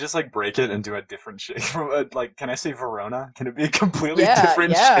 Can I just like break it and do a different shape? Like, can I say Verona? Can it be a completely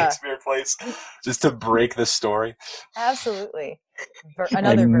different Shakespeare place just to break the story? Absolutely.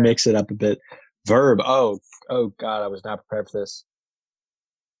 Another verb. Mix it up a bit. Verb. Oh God, I was not prepared for this.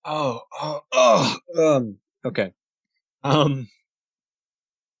 Okay.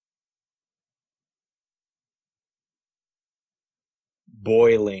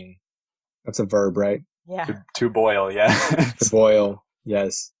 Boiling. That's a verb, right? Yeah. To boil, yeah. To boil,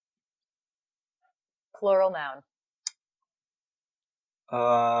 yes. Plural noun.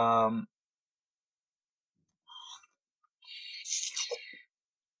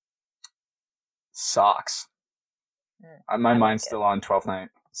 socks. My I mind's like still on 12th Night.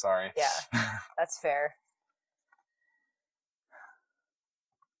 Sorry. Yeah, that's fair.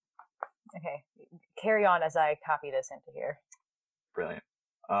 Okay, carry on as I copy this into here. Brilliant.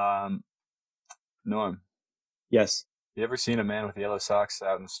 Norm, Yes. you ever seen a man with yellow socks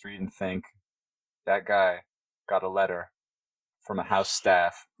out in the street and think, that guy got a letter from a house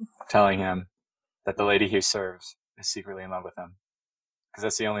staff telling him that the lady he serves is secretly in love with him? Because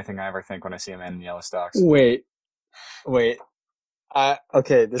that's the only thing I ever think when I see a man in yellow socks. Wait.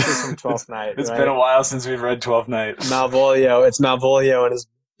 Okay, this is from Twelfth Night. It's right? been a while since we've read 12th Night. Malvolio. It's Malvolio and his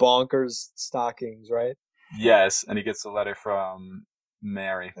bonkers stockings, right? Yes, and he gets a letter from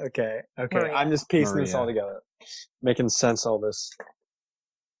Mary. Okay. Maria. I'm just piecing this Maria. all together, making sense of all this.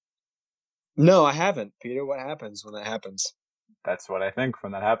 No, I haven't, Peter. What happens when that happens? That's what I think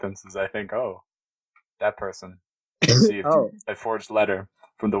when that happens, is I think, oh, that person received a forged letter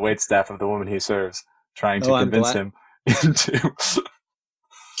from the waitstaff of the woman he serves, trying to convince him into...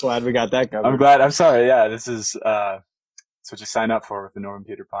 Glad we got that covered. I'm glad. I'm sorry. Yeah, this is what you sign up for with the Norman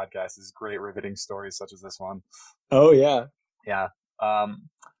Peter podcast, is great riveting stories such as this one. Oh, yeah. Yeah.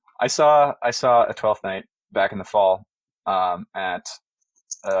 I saw a 12th Night back in the fall at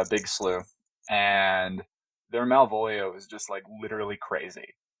Big Slew, and their Malvolio was just like literally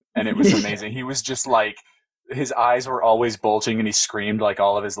crazy, and it was amazing. He was just like, his eyes were always bulging, and he screamed like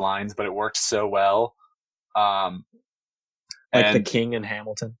all of his lines, but it worked so well. Like the king in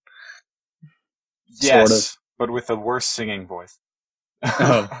Hamilton. Yes, sort of. But with a worse singing voice.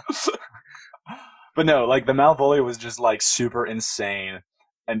 Oh. But no, like the Malvolio was just like super insane,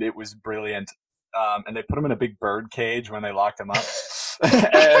 and it was brilliant. And they put him in a big bird cage when they locked him up.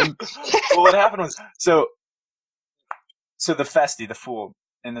 And well, what happened was, so the Festi, the fool,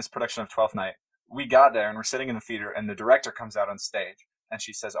 in this production of Twelfth Night, we got there and we're sitting in the theater, and the director comes out on stage and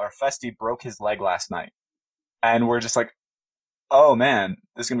she says, "Our Festi broke his leg last night," and we're just like, "Oh man,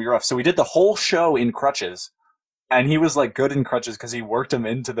 this is gonna be rough." So we did the whole show in crutches, and he was like good in crutches because he worked him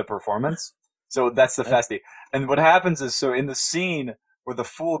into the performance. So that's the Festi. And what happens is, so in the scene where the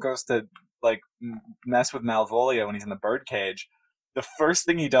fool goes to like mess with Malvolio when he's in the bird cage, the first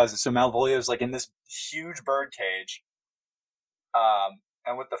thing he does is, so Malvolio is like in this huge bird cage, and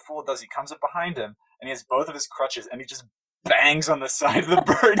what the fool does, he comes up behind him and he has both of his crutches and he just bangs on the side of the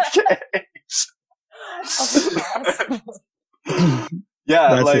bird cage. Yeah,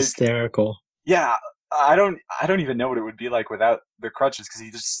 that's like, hysterical. Yeah, I don't even know what it would be like without the crutches, because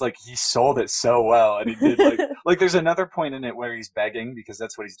he just like, he sold it so well, and he did like there's another point in it where he's begging, because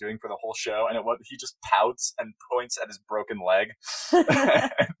that's what he's doing for the whole show, and he just pouts and points at his broken leg.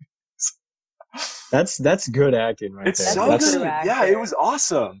 That's good acting, right? It's there. so That's good. Yeah, it was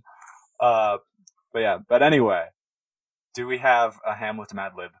awesome. But anyway, do we have a Hamlet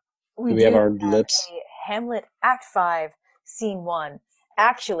Mad Lib? We have our lips. A Hamlet Act 5, Scene 1.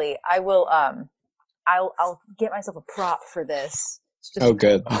 Actually, I will. I'll get myself a prop for this. Oh,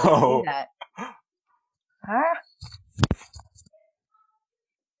 good. Oh. Huh?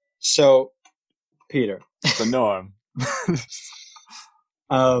 So, Peter. The Norm.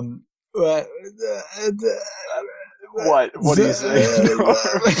 What do you say?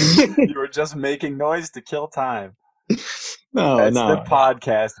 You were just making noise to kill time. No, That's no. the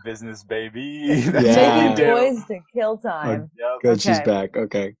podcast business, baby. That's Yeah. what we Making do. noise to kill time. Yep. Good, she's Okay. back.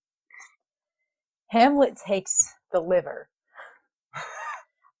 Okay. Hamlet takes the liver.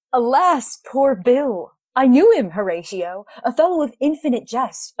 Alas, poor Bill! I knew him, Horatio, a fellow of infinite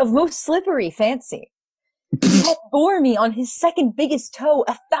jest, of most slippery fancy. He had bore me on his second biggest toe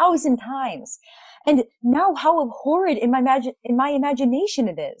 1,000 times, and now how abhorred in my imagination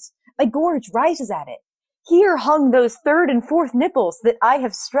it is. My gorge rises at it. Here hung those third and fourth nipples that I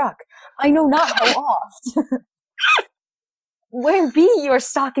have struck, I know not how oft. Where be your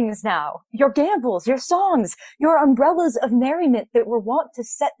stockings now, your gambols, your songs, your umbrellas of merriment that were wont to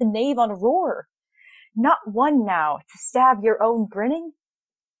set the knave on a roar? Not one now to stab your own grinning?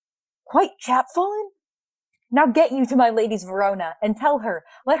 Quite chapfallen? Now get you to my lady's Verona, and tell her,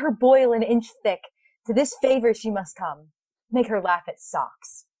 let her boil an inch thick. To this favor she must come. Make her laugh at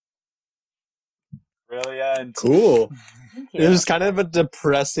socks. Brilliant. Cool. Thank you. It was kind of a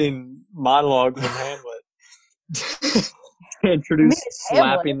depressing monologue from Hamlet. Introduce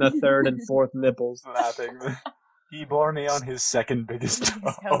slapping the third and fourth nipples. Slapping. He bore me on his second biggest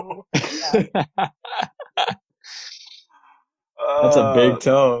toe. That's a big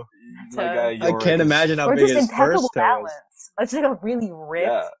toe. Like I can't imagine how Or big just his impeccable first toe balance. is. It's like a really ripped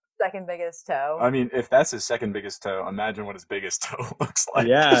Yeah. second biggest toe. I mean, if that's his second biggest toe, imagine what his biggest toe looks like.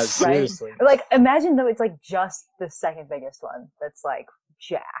 Yeah, seriously. Like, imagine though it's like just the second biggest one that's like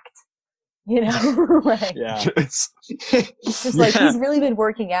jacked. You know, like Yeah. it's just like he's really been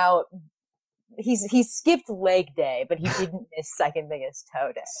working out. He skipped leg day, but he didn't miss second biggest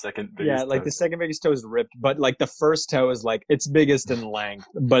toe day. Second biggest. Yeah, like toe. the second biggest toe is ripped, but like the first toe is like it's biggest in length,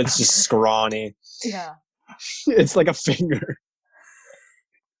 but it's just scrawny. Yeah. It's like a finger.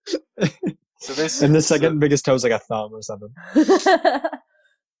 So this And the second biggest toe is like a thumb or something.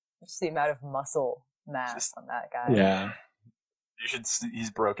 Just the amount of muscle mass on that guy. Yeah. You should.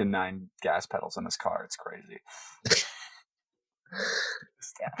 He's broken 9 gas pedals in his car. It's crazy.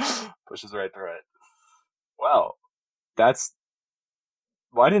 Yeah. Pushes right through it. Well, that's.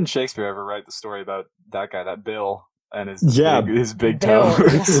 Why didn't Shakespeare ever write the story about that guy, that Bill, and his big Bill.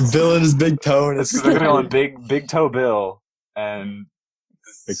 toe? Bill and his big toe. And It's because they're gonna call him Big Toe Bill, and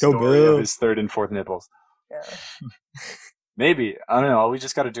the Big Toe story Bill. of his third and fourth nipples. Yeah. Maybe, I don't know. All we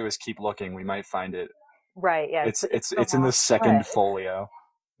just got to do is keep looking. We might find it. Right. Yeah. It's in the second folio.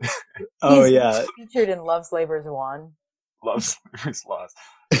 Oh He's yeah. featured in Love's Labor's One. Loves Labor's Lost.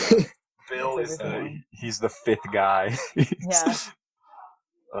 Bill is he's the 5th guy. Yeah.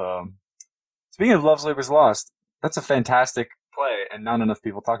 Speaking of Love's Labor's Lost, that's a fantastic play, and not enough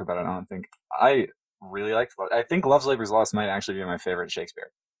people talk about it. I don't think. I really liked it. I think Love's Labor's Lost might actually be my favorite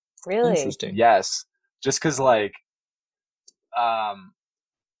Shakespeare. Really? Interesting. Yes, just because like, I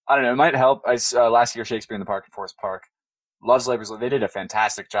don't know. It might help. I last year Shakespeare in the Park at Forest Park. Love's Labor's Lost. They did a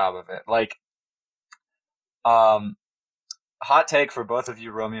fantastic job of it. Like, hot take for both of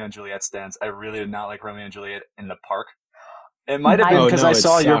you Romeo and Juliet stands. I really did not like Romeo and Juliet in the park. It might have been because I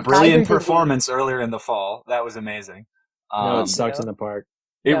saw your brilliant performance earlier in the fall. That was amazing. No, it sucks in the park.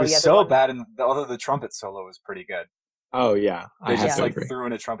 It was so bad, and although the trumpet solo was pretty good. Oh yeah, They just like threw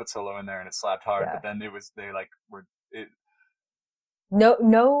in a trumpet solo in there, and it slapped hard. Yeah. But then they like were.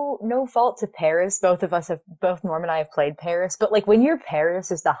 No fault to Paris. Both Norm and I have played Paris, but like when your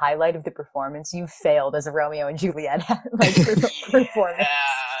Paris is the highlight of the performance, you failed as a Romeo and Juliet performance.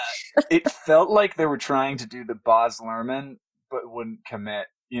 It felt like they were trying to do the Baz Luhrmann, but wouldn't commit.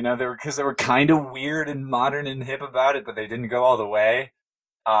 You know, they were kind of weird and modern and hip about it, but they didn't go all the way.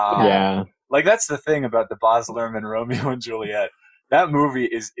 Yeah, like that's the thing about the Baz Luhrmann Romeo and Juliet. That movie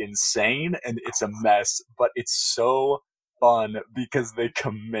is insane and it's a mess, but it's so fun because they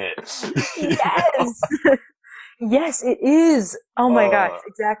commit. Yes. Yes, it is. Oh my gosh,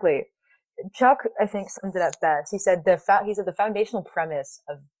 exactly. Chuck, I think, summed it up best. He said the foundational premise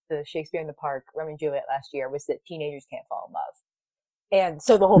of the Shakespeare in the Park, Romeo and Juliet last year was that teenagers can't fall in love. And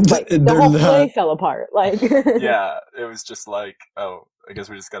so the whole play fell apart. Like yeah, it was just like, oh, I guess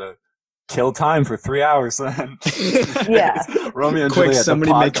we just gotta kill time for 3 hours then. Yeah. Romeo and Juliet.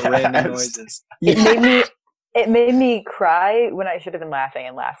 Somebody make random noises. It made me cry when I should have been laughing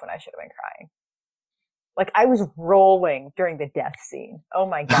and laugh when I should have been crying. Like, I was rolling during the death scene. Oh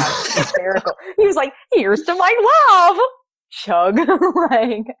my god, it was hysterical. He was like, "Here's to my love!" Chug.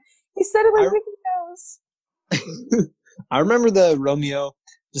 Like, he said it like Mickey Mouse. I remember the Romeo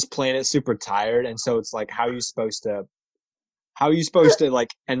just playing it super tired, and so it's like, how are you supposed to like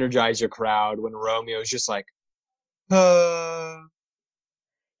energize your crowd when Romeo's just like, He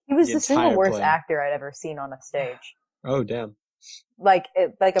was the single worst play. actor I'd ever seen on a stage. Oh damn! Like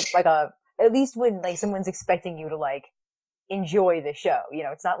at least when like someone's expecting you to like enjoy the show, you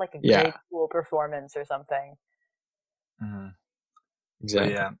know, it's not like a great cool performance or something. Mm-hmm.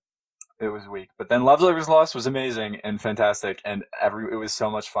 Exactly. But yeah, it was weak. But then Love's Labor's Lost was amazing and fantastic, and it was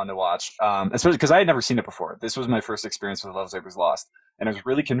so much fun to watch. Especially because I had never seen it before. This was my first experience with Love's Labor's Lost, and it was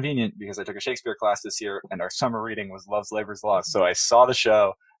really convenient because I took a Shakespeare class this year, and our summer reading was Love's Labor's Lost. So I saw the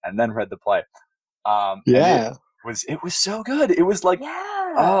show and then read the play. Yeah. It was so good. It was like,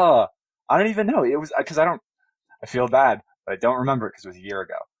 I don't even know. It was because I feel bad, but I don't remember it because it was a year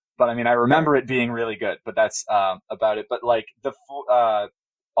ago. But I mean, I remember it being really good. But that's about it. But like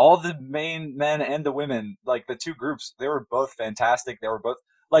all the main men and the women, like the two groups, they were both fantastic. They were both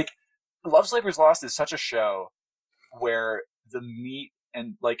like Love's Labor's Lost is such a show where the meat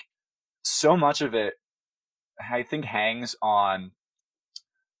and like so much of it, I think, hangs on.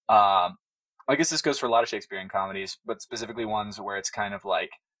 I guess this goes for a lot of Shakespearean comedies, but specifically ones where it's kind of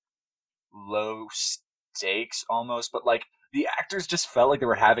like low stakes almost, but like the actors just felt like they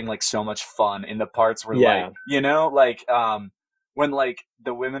were having like so much fun in the parts where like, you know, like when like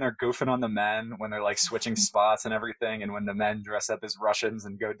the women are goofing on the men when they're like switching spots and everything, and when the men dress up as Russians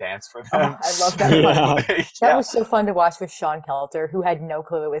and go dance for them. I love that. That was so fun to watch with Sean Kelter, who had no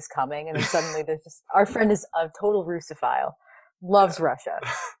clue it was coming, and then suddenly there's just our friend is a total Russophile. Loves Russia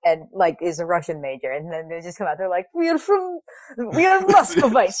and like is a Russian major, and then they just come out. They're like, we are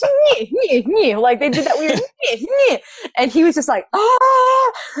Muscovites, like they did that weird, and he was just like,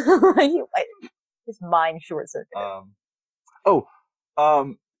 His mind short circuited.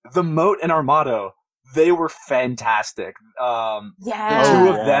 The Moat and Armado, they were fantastic. Yeah. The two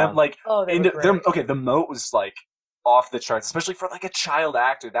of yeah. them, like, They were great. okay, the Moat was like off the charts, especially for like a child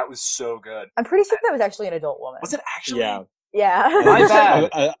actor. That was so good. I'm pretty sure that was actually an adult woman. Was it actually? Yeah. Yeah. My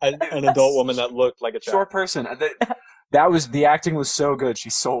bad. An adult woman that looked like a child. Short person. That was, the acting was so good. She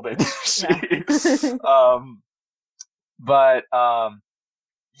sold it.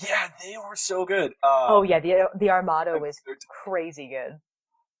 Yeah, they were so good. The Armado was crazy good.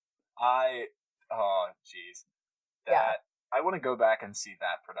 I want to go back and see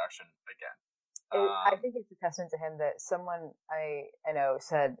that production again. I think it's a testament to him that someone I know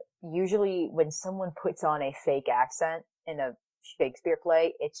said, usually when someone puts on a fake accent in a Shakespeare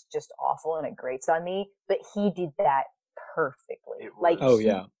play, it's just awful and it grates on me. But he did that perfectly.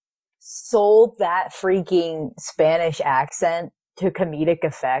 Sold that freaking Spanish accent to comedic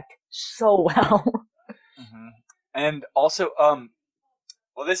effect so well. Mm-hmm. And also,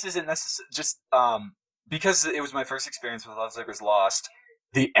 this isn't necessarily just because it was my first experience with Love Slippers Lost.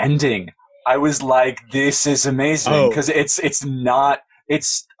 The ending, I was like, "This is amazing," because it's not.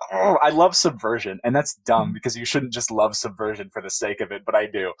 I love subversion, and that's dumb because you shouldn't just love subversion for the sake of it, but I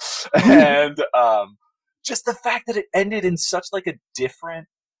do. And just the fact that it ended in such like a different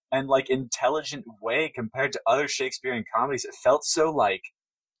and like intelligent way compared to other Shakespearean comedies, it felt so like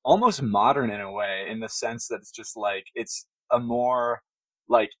almost modern in a way, in the sense that it's just like it's a more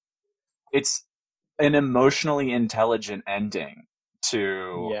like it's an emotionally intelligent ending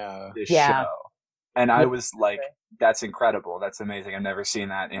to this show. And I was like, that's incredible. That's amazing. I've never seen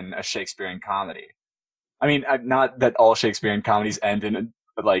that in a Shakespearean comedy. I mean, not that all Shakespearean comedies end in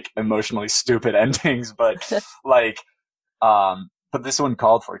like emotionally stupid endings, but like, but this one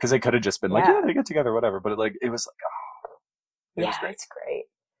called for it, because they could have just been like, yeah, they get together, whatever. But it was like, it was great. It's great.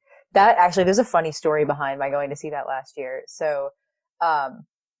 That actually, there's a funny story behind my going to see that last year. So,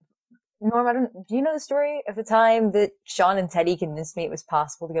 Norm, do you know the story of the time that Sean and Teddy convinced me it was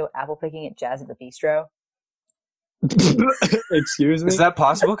possible to go apple picking at Jazz at the Bistro? Excuse me? Is that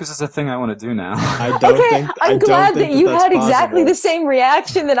possible? Because it's a thing I want to do now. I'm glad that you had exactly the same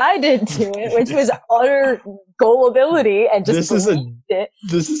reaction that I did to it, which was utter gullibility and just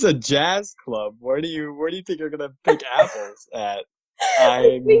This is a jazz club. Where do you think you're gonna pick apples at?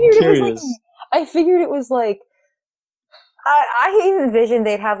 I'm curious. I figured it was like I envisioned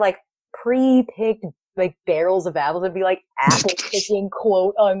they'd have like pre-picked like barrels of apples and be like apple picking,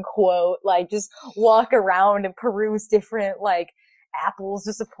 quote unquote, like just walk around and peruse different like apples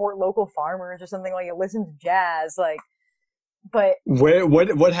to support local farmers or something, like you listen to jazz, like. But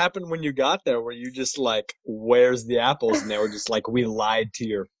what happened when you got there? Were you just like, where's the apples? And they were just like, we lied to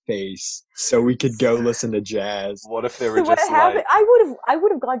your face so we could go listen to jazz. What if they were just like, I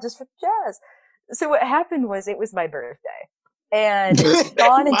would have gone just for jazz. So what happened was, it was my birthday, and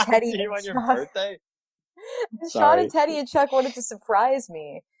Sean and Teddy on your birthday? Sean and Teddy and Chuck wanted to surprise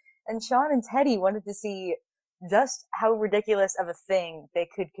me, and Sean and Teddy wanted to see just how ridiculous of a thing they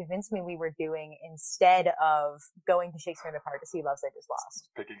could convince me we were doing instead of going to Shakespeare in the Park to see Love Slippers Lost.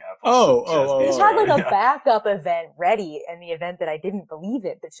 Picking apples. We just had like a backup event ready in the event that I didn't believe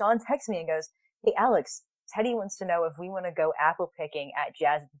it. But Sean texts me and goes, "Hey Alex, Teddy wants to know if we want to go apple picking at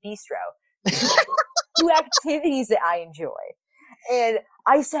Jazz at the Bistro." Two activities that I enjoy. And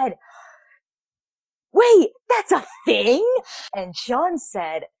I said, "Wait, that's a thing?" And Sean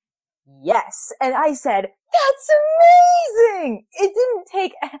said, "Yes." And I said, "That's amazing!" It didn't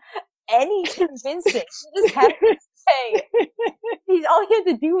take any convincing. He just had to say, all he had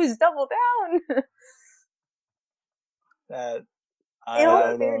to do was double down. I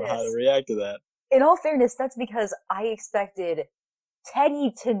don't know how to react to that. In all fairness, that's because I expected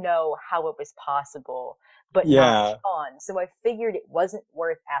Teddy to know how it was possible, but not Sean. So I figured it wasn't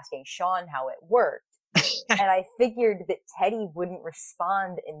worth asking Sean how it worked. And I figured that Teddy wouldn't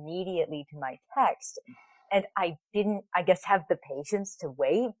respond immediately to my text. And I didn't, I guess, have the patience to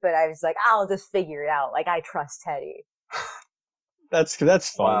wait, but I was like, I'll just figure it out. Like, I trust Teddy. That's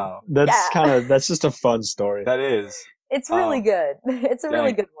fun. Wow. That's just a fun story. That is. It's really good. It's a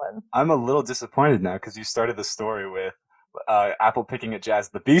really good one. I'm a little disappointed now because you started the story with apple picking at Jazz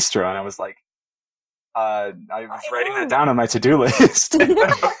at the Bistro, and I was like, I was writing that down on my to-do list.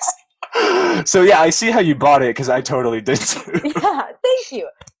 So yeah, I see how you bought it because I totally did too. Yeah,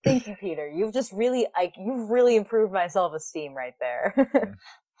 thank you, Peter. You've just really, you've really improved my self-esteem right there.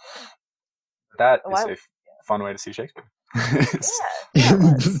 That is a fun way to see Shakespeare.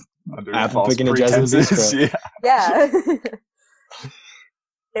 Yeah. Under apple false picking at Jazz at the Bistro. Yeah.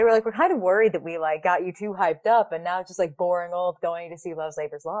 they were like, we're kind of worried that we like got you too hyped up, and now it's just like boring old going to see Love's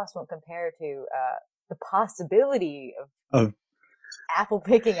Labor's Lost won't compare to the possibility of apple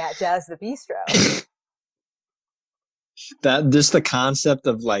picking at Jazz the Bistro. That just the concept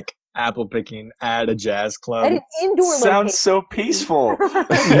of like apple picking at a jazz club. At an indoor Sounds location. so peaceful.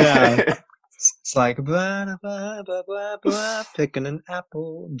 Yeah. It's like blah, blah, blah, blah, blah, picking an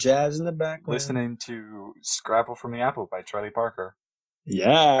apple, jazz in the background. Listening to Scrapple from the Apple by Charlie Parker.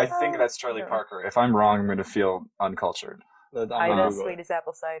 Yeah. I think that's Charlie Parker. If I'm wrong, I'm going to feel uncultured. I know sweet as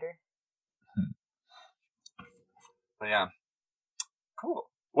apple cider. But yeah. Cool.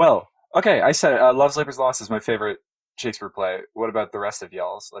 Well, okay, I said Love's Labor's Lost is my favorite Shakespeare play. What about the rest of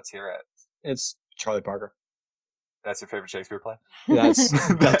y'all's? Let's hear it. It's Charlie Parker. That's your favorite Shakespeare play? That's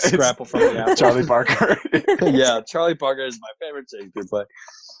Scrapple from the Apple. Charlie Parker. Yeah, Charlie Parker is my favorite Shakespeare play.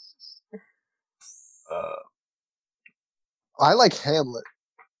 I like Hamlet.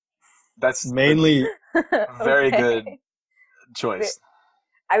 That's Mainly very good choice.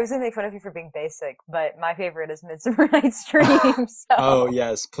 I was going to make fun of you for being basic, but my favorite is Midsummer Night's Dream. So Oh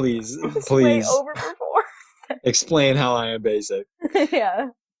yes, please, it's please way overperformed. explain how I am basic. Yeah.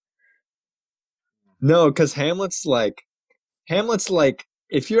 No, because Hamlet's like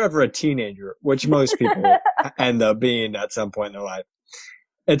if you're ever a teenager, which most people end up being at some point in their life,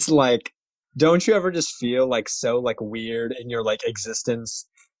 it's like, don't you ever just feel like so like weird in your like existence?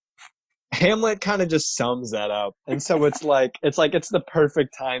 Hamlet kind of just sums that up, and so it's the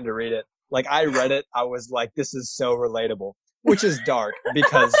perfect time to read it. Like I read it, I was like, this is so relatable, which is dark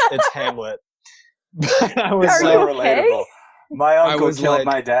because it's Hamlet. But I was Are so you okay? relatable. My uncle was killed like-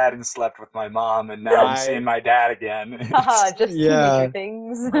 my dad and slept with my mom, and now I'm seeing my dad again. It's Just Yeah. teenager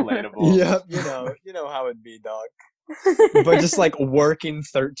things. relatable. Yep, you know how it'd be, dog. But just like working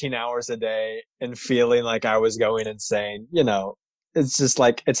 13 hours a day and feeling like I was going insane, it's just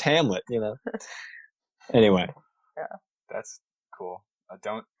like, it's Hamlet, Anyway. That's cool.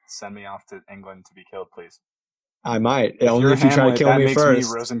 Don't send me off to England to be killed, please. I might. If Only you're if you try to Hamlet, kill that me makes first.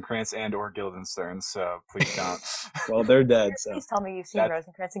 me Rosencrantz and or Guildenstern, so please don't. Well, they're dead, so. Please tell me you've seen That-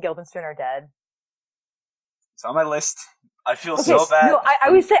 Rosencrantz and Guildenstern are dead. It's on my list. I feel Okay, so bad. no,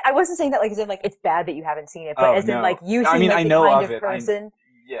 I wasn't saying that like as in like it's bad that you haven't seen it, but Oh, as in no. like you I seem mean, like I the know kind of of it. person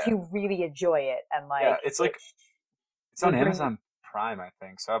Yeah. to really enjoy it and like Yeah, it's like it's on would bring- Amazon Prime, I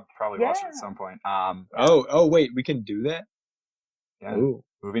think. So I'll probably watch it at some point. Oh, wait, we can do that? Yeah. Ooh.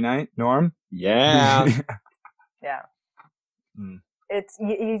 Movie night, Norm. Yeah. yeah. Mm. It's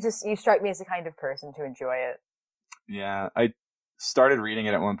you strike me as the kind of person to enjoy it. Yeah, I started reading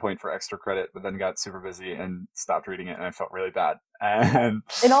it at one point for extra credit, but then got super busy and stopped reading it, and I felt really bad. And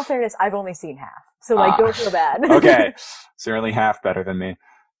In all fairness, I've only seen half, so like don't feel bad. okay, so you're only half better than me.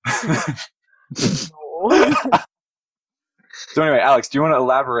 No. So anyway, Alex, do you want to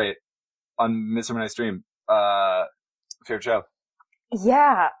elaborate on Midsummer Night's Dream? Favorite show?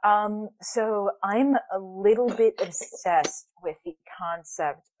 Yeah, so I'm a little bit obsessed with the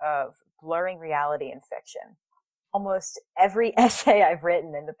concept of blurring reality and fiction. Almost every essay I've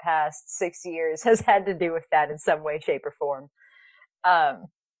written in the past 6 years has had to do with that in some way, shape, or form.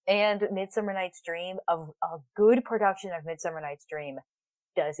 And Midsummer Night's Dream, a good production of Midsummer Night's Dream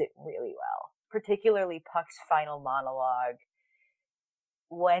does it really well. Particularly Puck's final monologue,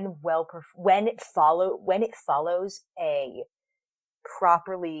 when it follows a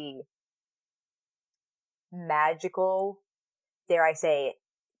properly magical, dare I say,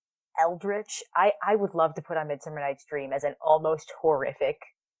 eldritch. I would love to put on Midsummer Night's Dream as an almost horrific,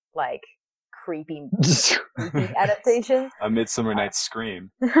 like creepy adaptation. A Midsummer Night's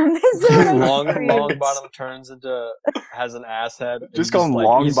Scream. Midsummer Night's long Dream. bottom has an ass head. and Just call him like,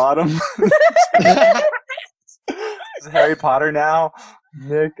 Long he's- Bottom. Is it Harry Potter now?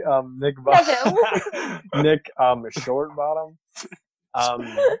 Nick Short Bottom.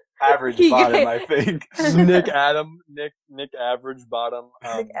 Average Bottom, I think. Nick Average Bottom.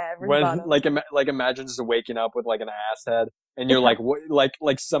 Nick Average when Bottom. like imagine just waking up with like an ass head, and you're like what,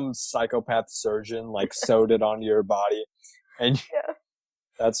 like some psychopath surgeon like sewed it onto your body, and Yeah.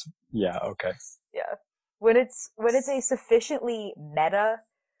 that's okay. Yeah. When it's a sufficiently meta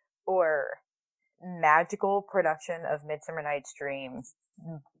or magical production of Midsummer Night's Dream,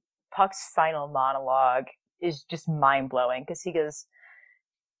 Puck's final monologue is just mind-blowing because he goes,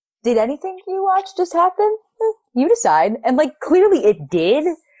 did anything you watched just happen? You decide. And like clearly it did,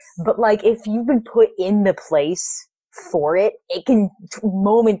 but like if you've been put in the place for it, it can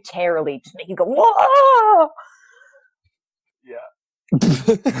momentarily just make you go, whoa!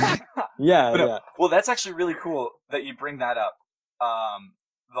 Yeah. Yeah, But no, yeah. well, that's actually really cool that you bring that up.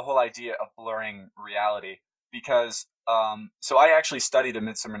 The whole idea of blurring reality, because So I actually studied A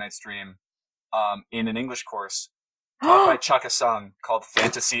Midsummer Night's Dream in an English course taught by Chaka Sung called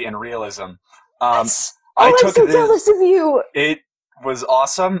Fantasy and Realism. I'm I took so jealous of you. It was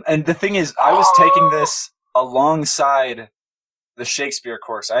awesome. And the thing is, I was taking this alongside the Shakespeare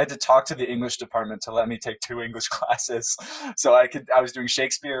course. I had to talk to the English department to let me take 2 English classes. So I was doing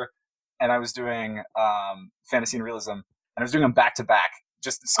Shakespeare and I was doing Fantasy and Realism. And I was doing them back to back,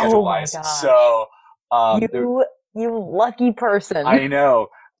 just schedule-wise. So you lucky person. I know.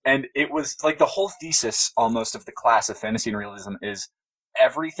 And it was like the whole thesis almost of the class of Fantasy and Realism is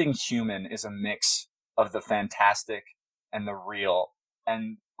everything human is a mix of the fantastic and the real.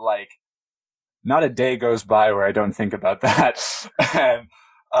 And like, not a day goes by where I don't think about that. And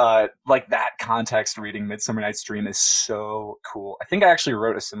like that context reading Midsummer Night's Dream is so cool. I think I actually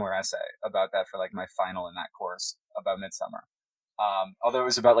wrote a similar essay about that for like my final in that course about Midsummer. Although it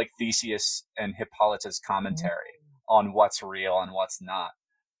was about like Theseus and Hippolyta's commentary on what's real and what's not.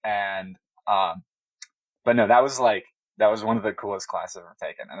 And but no, that was one of the coolest classes I've ever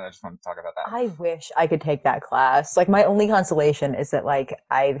taken, and I just want to talk about that. I wish I could take that class. Like, my only consolation is that like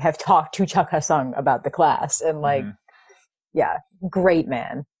I have talked to Chuck Hasung about the class, and like, yeah, great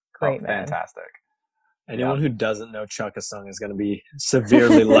man. Fantastic. Anyone who doesn't know Chuck Hasung is going to be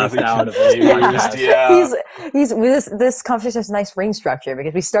severely left out of this podcast. Yeah. He's this conversation has a nice ring structure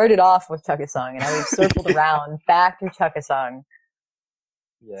because we started off with Chuck Hasung and now we've circled around back to Chuck Hasung.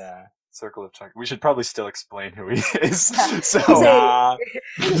 Yeah. Circle of Chuck. We should probably still explain who he is.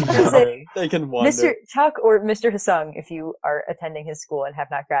 They can wonder. Mr. Chuck or Mr. Hasung, if you are attending his school and have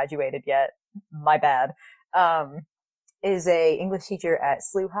not graduated yet, my bad, is a English teacher at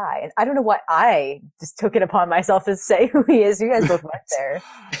SLU High. And I don't know why I just took it upon myself to say who he is. You guys both went there.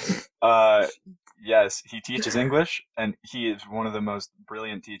 Yes, he teaches English, and he is one of the most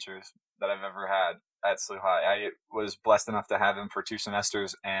brilliant teachers that I've ever had at SLU High. I was blessed enough to have him for 2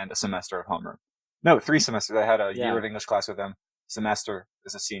 semesters and a semester of homeroom. No, 3 semesters. I had a year of English class with him, semester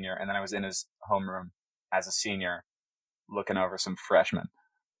as a senior, and then I was in his homeroom as a senior looking over some freshmen.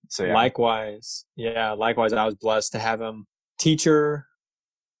 So yeah. Likewise, I was blessed to have him teacher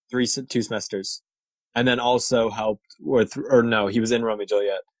 2 semesters, and then also helped with, he was in Romeo and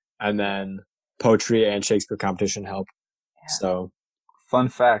Juliet, and then poetry and Shakespeare competition help. Yeah. So, fun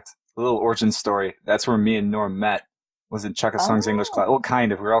fact, a little origin story. That's where me and Norm met. Was in Chuck Hasung's English class. Well,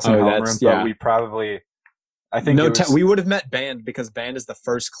 kind of. We were also in homeroom, but we probably, I think we would have met band because band is the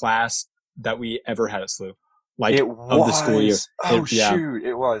first class that we ever had at SLU. Like, it of the school year. Shoot,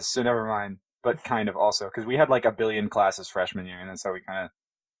 it was. So never mind. But kind of also, because we had like a billion classes freshman year, and that's how we kind of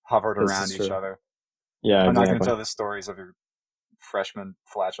hovered around each other. Yeah, I'm not going to tell the stories of your freshman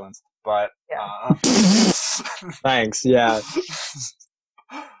flatulence, but thanks. Yeah,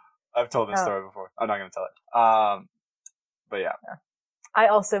 I've told this story before. I'm not going to tell it. But yeah. I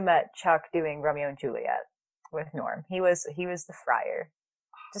also met Chuck doing Romeo and Juliet with Norm. He was the friar.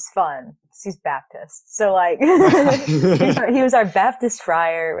 Just fun. He's Baptist. So like he was our Baptist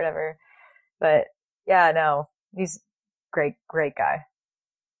friar, whatever. But yeah, no, he's great guy.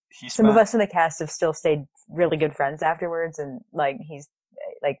 Some of us in the cast have still stayed really good friends afterwards, and like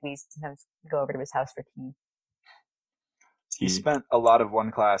we sometimes go over to his house for tea. He spent a lot of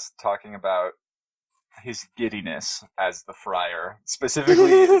one class talking about his giddiness as the friar,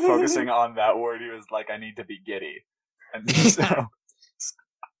 specifically focusing on that word. He was like, I need to be giddy. And so,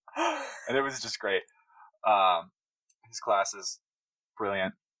 and it was just great. His class is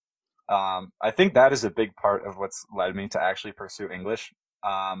brilliant. I think that is a big part of what's led me to actually pursue English.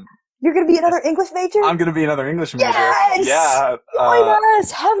 You're going to be another English major? I'm going to be another English major. Yes! Yeah.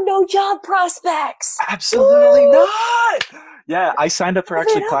 Yes! Have no job prospects! Absolutely not! Yeah, I signed up for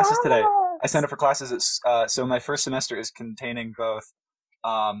actually classes today. I signed up for classes. So my first semester is containing both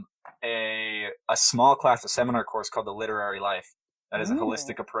a small class, a seminar course called The Literary Life. That is a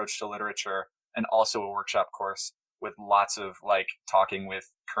holistic approach to literature, and also a workshop course with lots of like talking with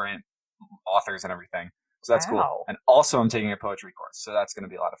current authors and everything. So that's cool. And also I'm taking a poetry course, so that's going to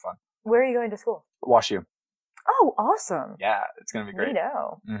be a lot of fun. Where are you going to school? WashU. Oh, awesome. Yeah, it's going to be great.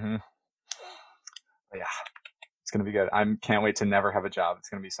 Mm-hmm. Yeah, it's going to be good. I can't wait to never have a job. It's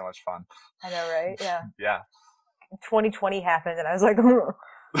going to be so much fun. I know, right? Yeah. Yeah. 2020 happened, and I was like,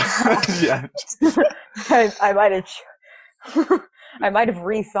 yeah. I might have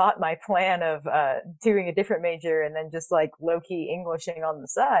rethought my plan of doing a different major and then just like low-key Englishing on the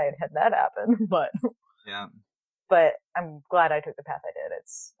side had that happen. But yeah. But I'm glad I took the path I did.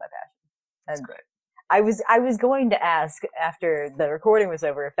 It's my passion. And that's great. I was going to ask after the recording was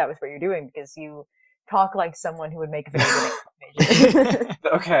over if that was what you're doing, because you talk like someone who would make a video game major.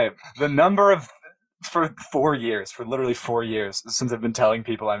 Okay, the number of for 4 years, for literally 4 years, since I've been telling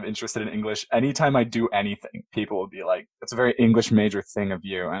people I'm interested in English, anytime I do anything, people will be like, "It's a very English major thing of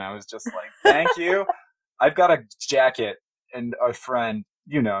you," and I was just like, "Thank you." I've got a jacket, and a friend,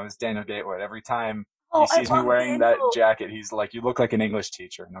 is Daniel Gatewood. Every time he sees me wearing that jacket, he's like, "You look like an English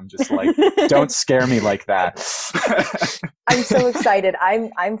teacher," and I'm just like, "Don't scare me like that." I'm so excited.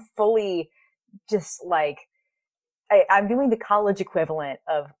 I'm fully just like, I'm doing the college equivalent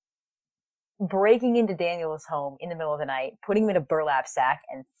of breaking into Daniel's home in the middle of the night, putting him in a burlap sack,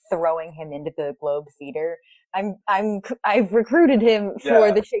 and throwing him into the Globe Theater. I've recruited him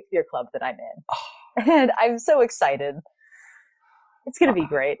for the Shakespeare Club that I'm in, and I'm so excited. It's gonna be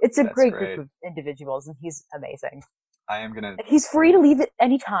great. It's a great group of individuals, and he's amazing. I am gonna. He's free to leave at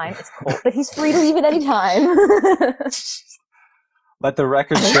any time. It's cold, but he's free to leave at any time. Let the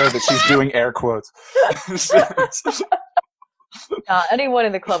record show that she's doing air quotes. Anyone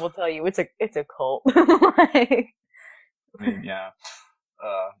in the club will tell you it's a cult. I mean, yeah.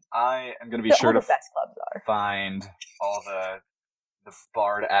 I am going to be sure to best clubs are. find all the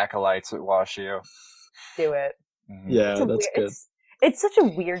bard acolytes at Wash U. Do it. Mm-hmm. Yeah, that's good. It's such a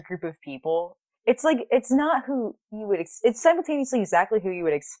weird group of people. It's like, it's not who you would, it's simultaneously exactly who you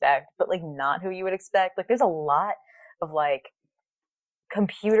would expect, but like not who you would expect. Like there's a lot of like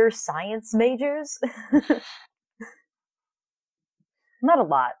computer science majors. Not a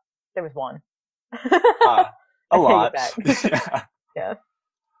lot. There was one. A lot. Yeah. Yeah.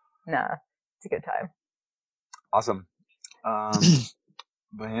 Nah, it's a good time. Awesome.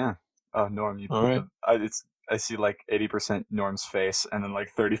 But yeah. Oh, Norm, you all right. I see like 80% Norm's face and then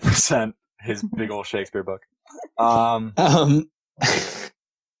like 30% his big old Shakespeare book.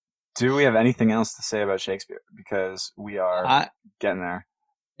 Do we have anything else to say about Shakespeare? Because we are getting there.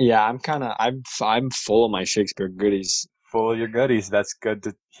 Yeah, I'm full of my Shakespeare goodies. Full of your goodies. That's good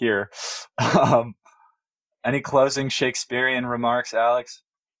to hear. Any closing Shakespearean remarks, Alex?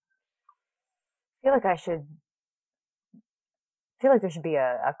 I feel like there should be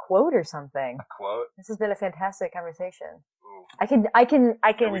a quote or something. A quote? This has been a fantastic conversation. Ooh. I can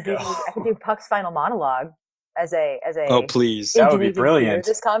do Puck's final monologue as a. Oh, please. That would be brilliant.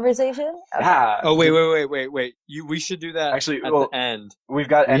 This conversation? Okay. Yeah. Oh, wait. We should do that actually at the end. We've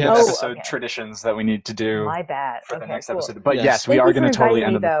got end of episode traditions that we need to do. My bad. For the next episode. But yes, we are going to totally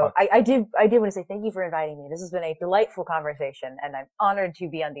end the Puck. I do want to say thank you for inviting me. This has been a delightful conversation, and I'm honored to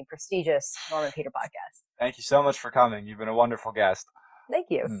be on the prestigious Norm and Peter podcast. Thank you so much for coming. You've been a wonderful guest. Thank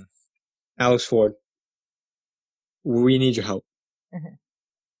you. Alex Ford, we need your help. Mm-hmm.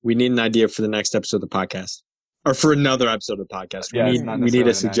 We need an idea for the next episode of the podcast. Or for another episode of the podcast. We need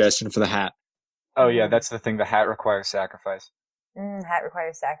a suggestion for the hat. Oh, yeah, that's the thing. The hat requires sacrifice. Hat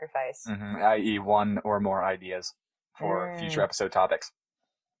requires sacrifice. Mm-hmm. I.e. one or more ideas for future episode topics.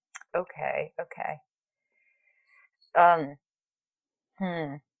 Okay. I'm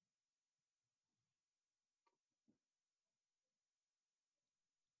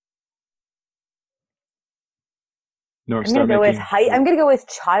gonna go with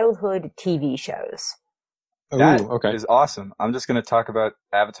childhood TV shows. That is awesome. I'm just gonna talk about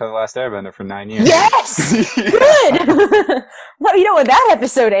Avatar: The Last Airbender for 9 years. Yes, good. Let me know when that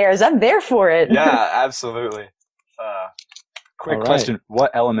episode airs. I'm there for it. Yeah, absolutely. Quick question: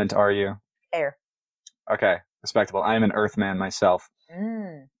 what element are you? Air. Okay, respectable. I am an Earthman myself.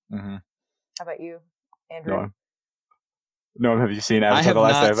 Mm-hmm. How about you, Andrew? No, have you seen Avatar: The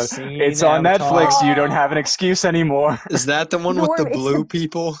Last Airbender? It's on Netflix. You don't have an excuse anymore. Is that the one with the blue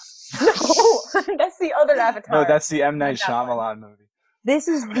people? No, that's the other Avatar. No, that's the M. Night Shyamalan movie. This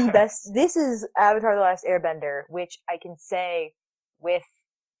is the best. This is Avatar: The Last Airbender, which I can say with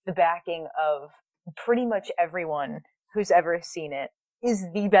the backing of pretty much everyone who's ever seen it, is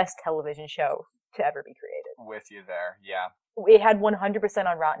the best television show to ever be created. With you there, yeah. It had 100%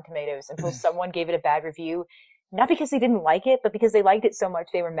 on Rotten Tomatoes until someone gave it a bad review. Not because they didn't like it, but because they liked it so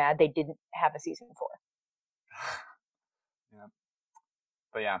much they were mad they didn't have a season 4. Yeah.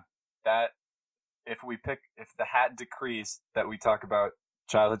 But yeah, that if the hat decrees that we talk about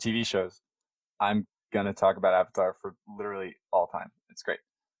childhood TV shows, I'm gonna talk about Avatar for literally all time. It's great.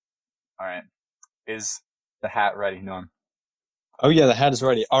 All right. Is the hat ready, Norm? Oh yeah, the hat is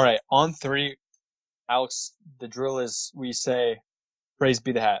ready. All right, on 3, Alex, the drill is we say, "Praise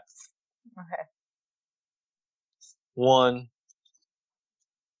be the hat." Okay. 1,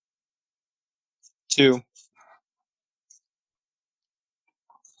 2,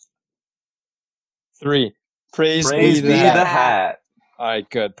 3. Praise be the hat. All right,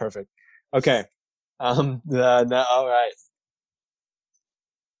 good, perfect. Okay. All right.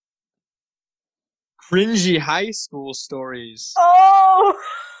 Cringy high school stories. Oh.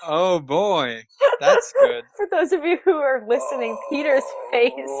 Oh boy, that's good. For those of you who are listening, Peter's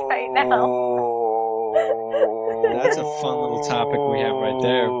face right now. That's a fun little topic we have right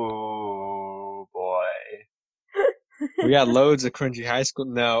there. Oh boy. We got loads of cringy high school.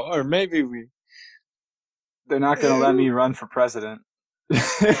 No, or maybe we. They're not going to let me run for president.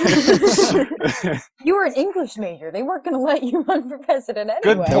 You were an English major. They weren't going to let you run for president anyway.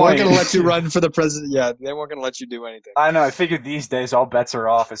 Good They weren't point. going to let you run for the president. Yeah, they weren't going to let you do anything. I know. I figured these days all bets are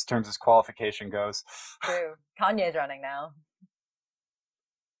off as terms as qualification goes. True. Kanye's running now.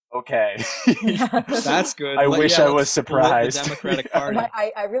 Okay. That's good. I wish I was split surprised. The Democratic Party.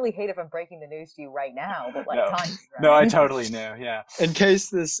 I really hate if I'm breaking the news to you right now, but like No. Kanye's running. No, I totally knew. Yeah. In case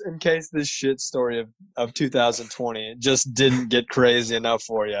this shit story of 2020 just didn't get crazy enough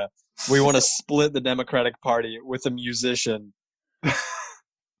for you, we want to split the Democratic Party with a musician,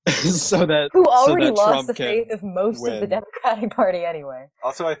 so that who already so that lost Trump the can faith of most of the win. Democratic Party anyway.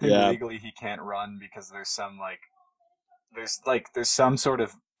 Also, I think Yeah. legally he can't run because there's some sort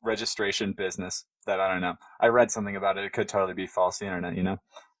of registration business that I don't know. I read something about it. It could totally be false. The internet, you know.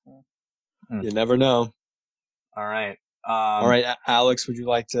 You never know. All right. All right, Alex, would you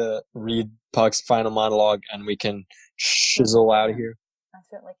like to read Puck's final monologue and we can shizzle out of here? I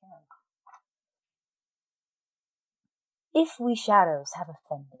certainly can. If we shadows have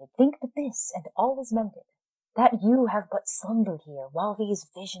offended, think but this, and all is mended, that you have but slumbered here, while these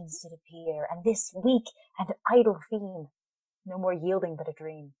visions did appear, and this weak and idle theme, no more yielding but a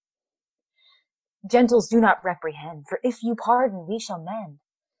dream. Gentles, do not reprehend, for if you pardon, we shall mend,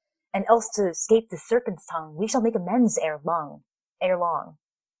 and else to escape the serpent's tongue, we shall make amends ere long,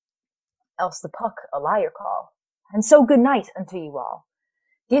 else the Puck a liar call. And so good night unto you all.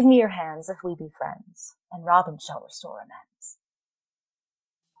 Give me your hands if we be friends, and Robin shall restore amends.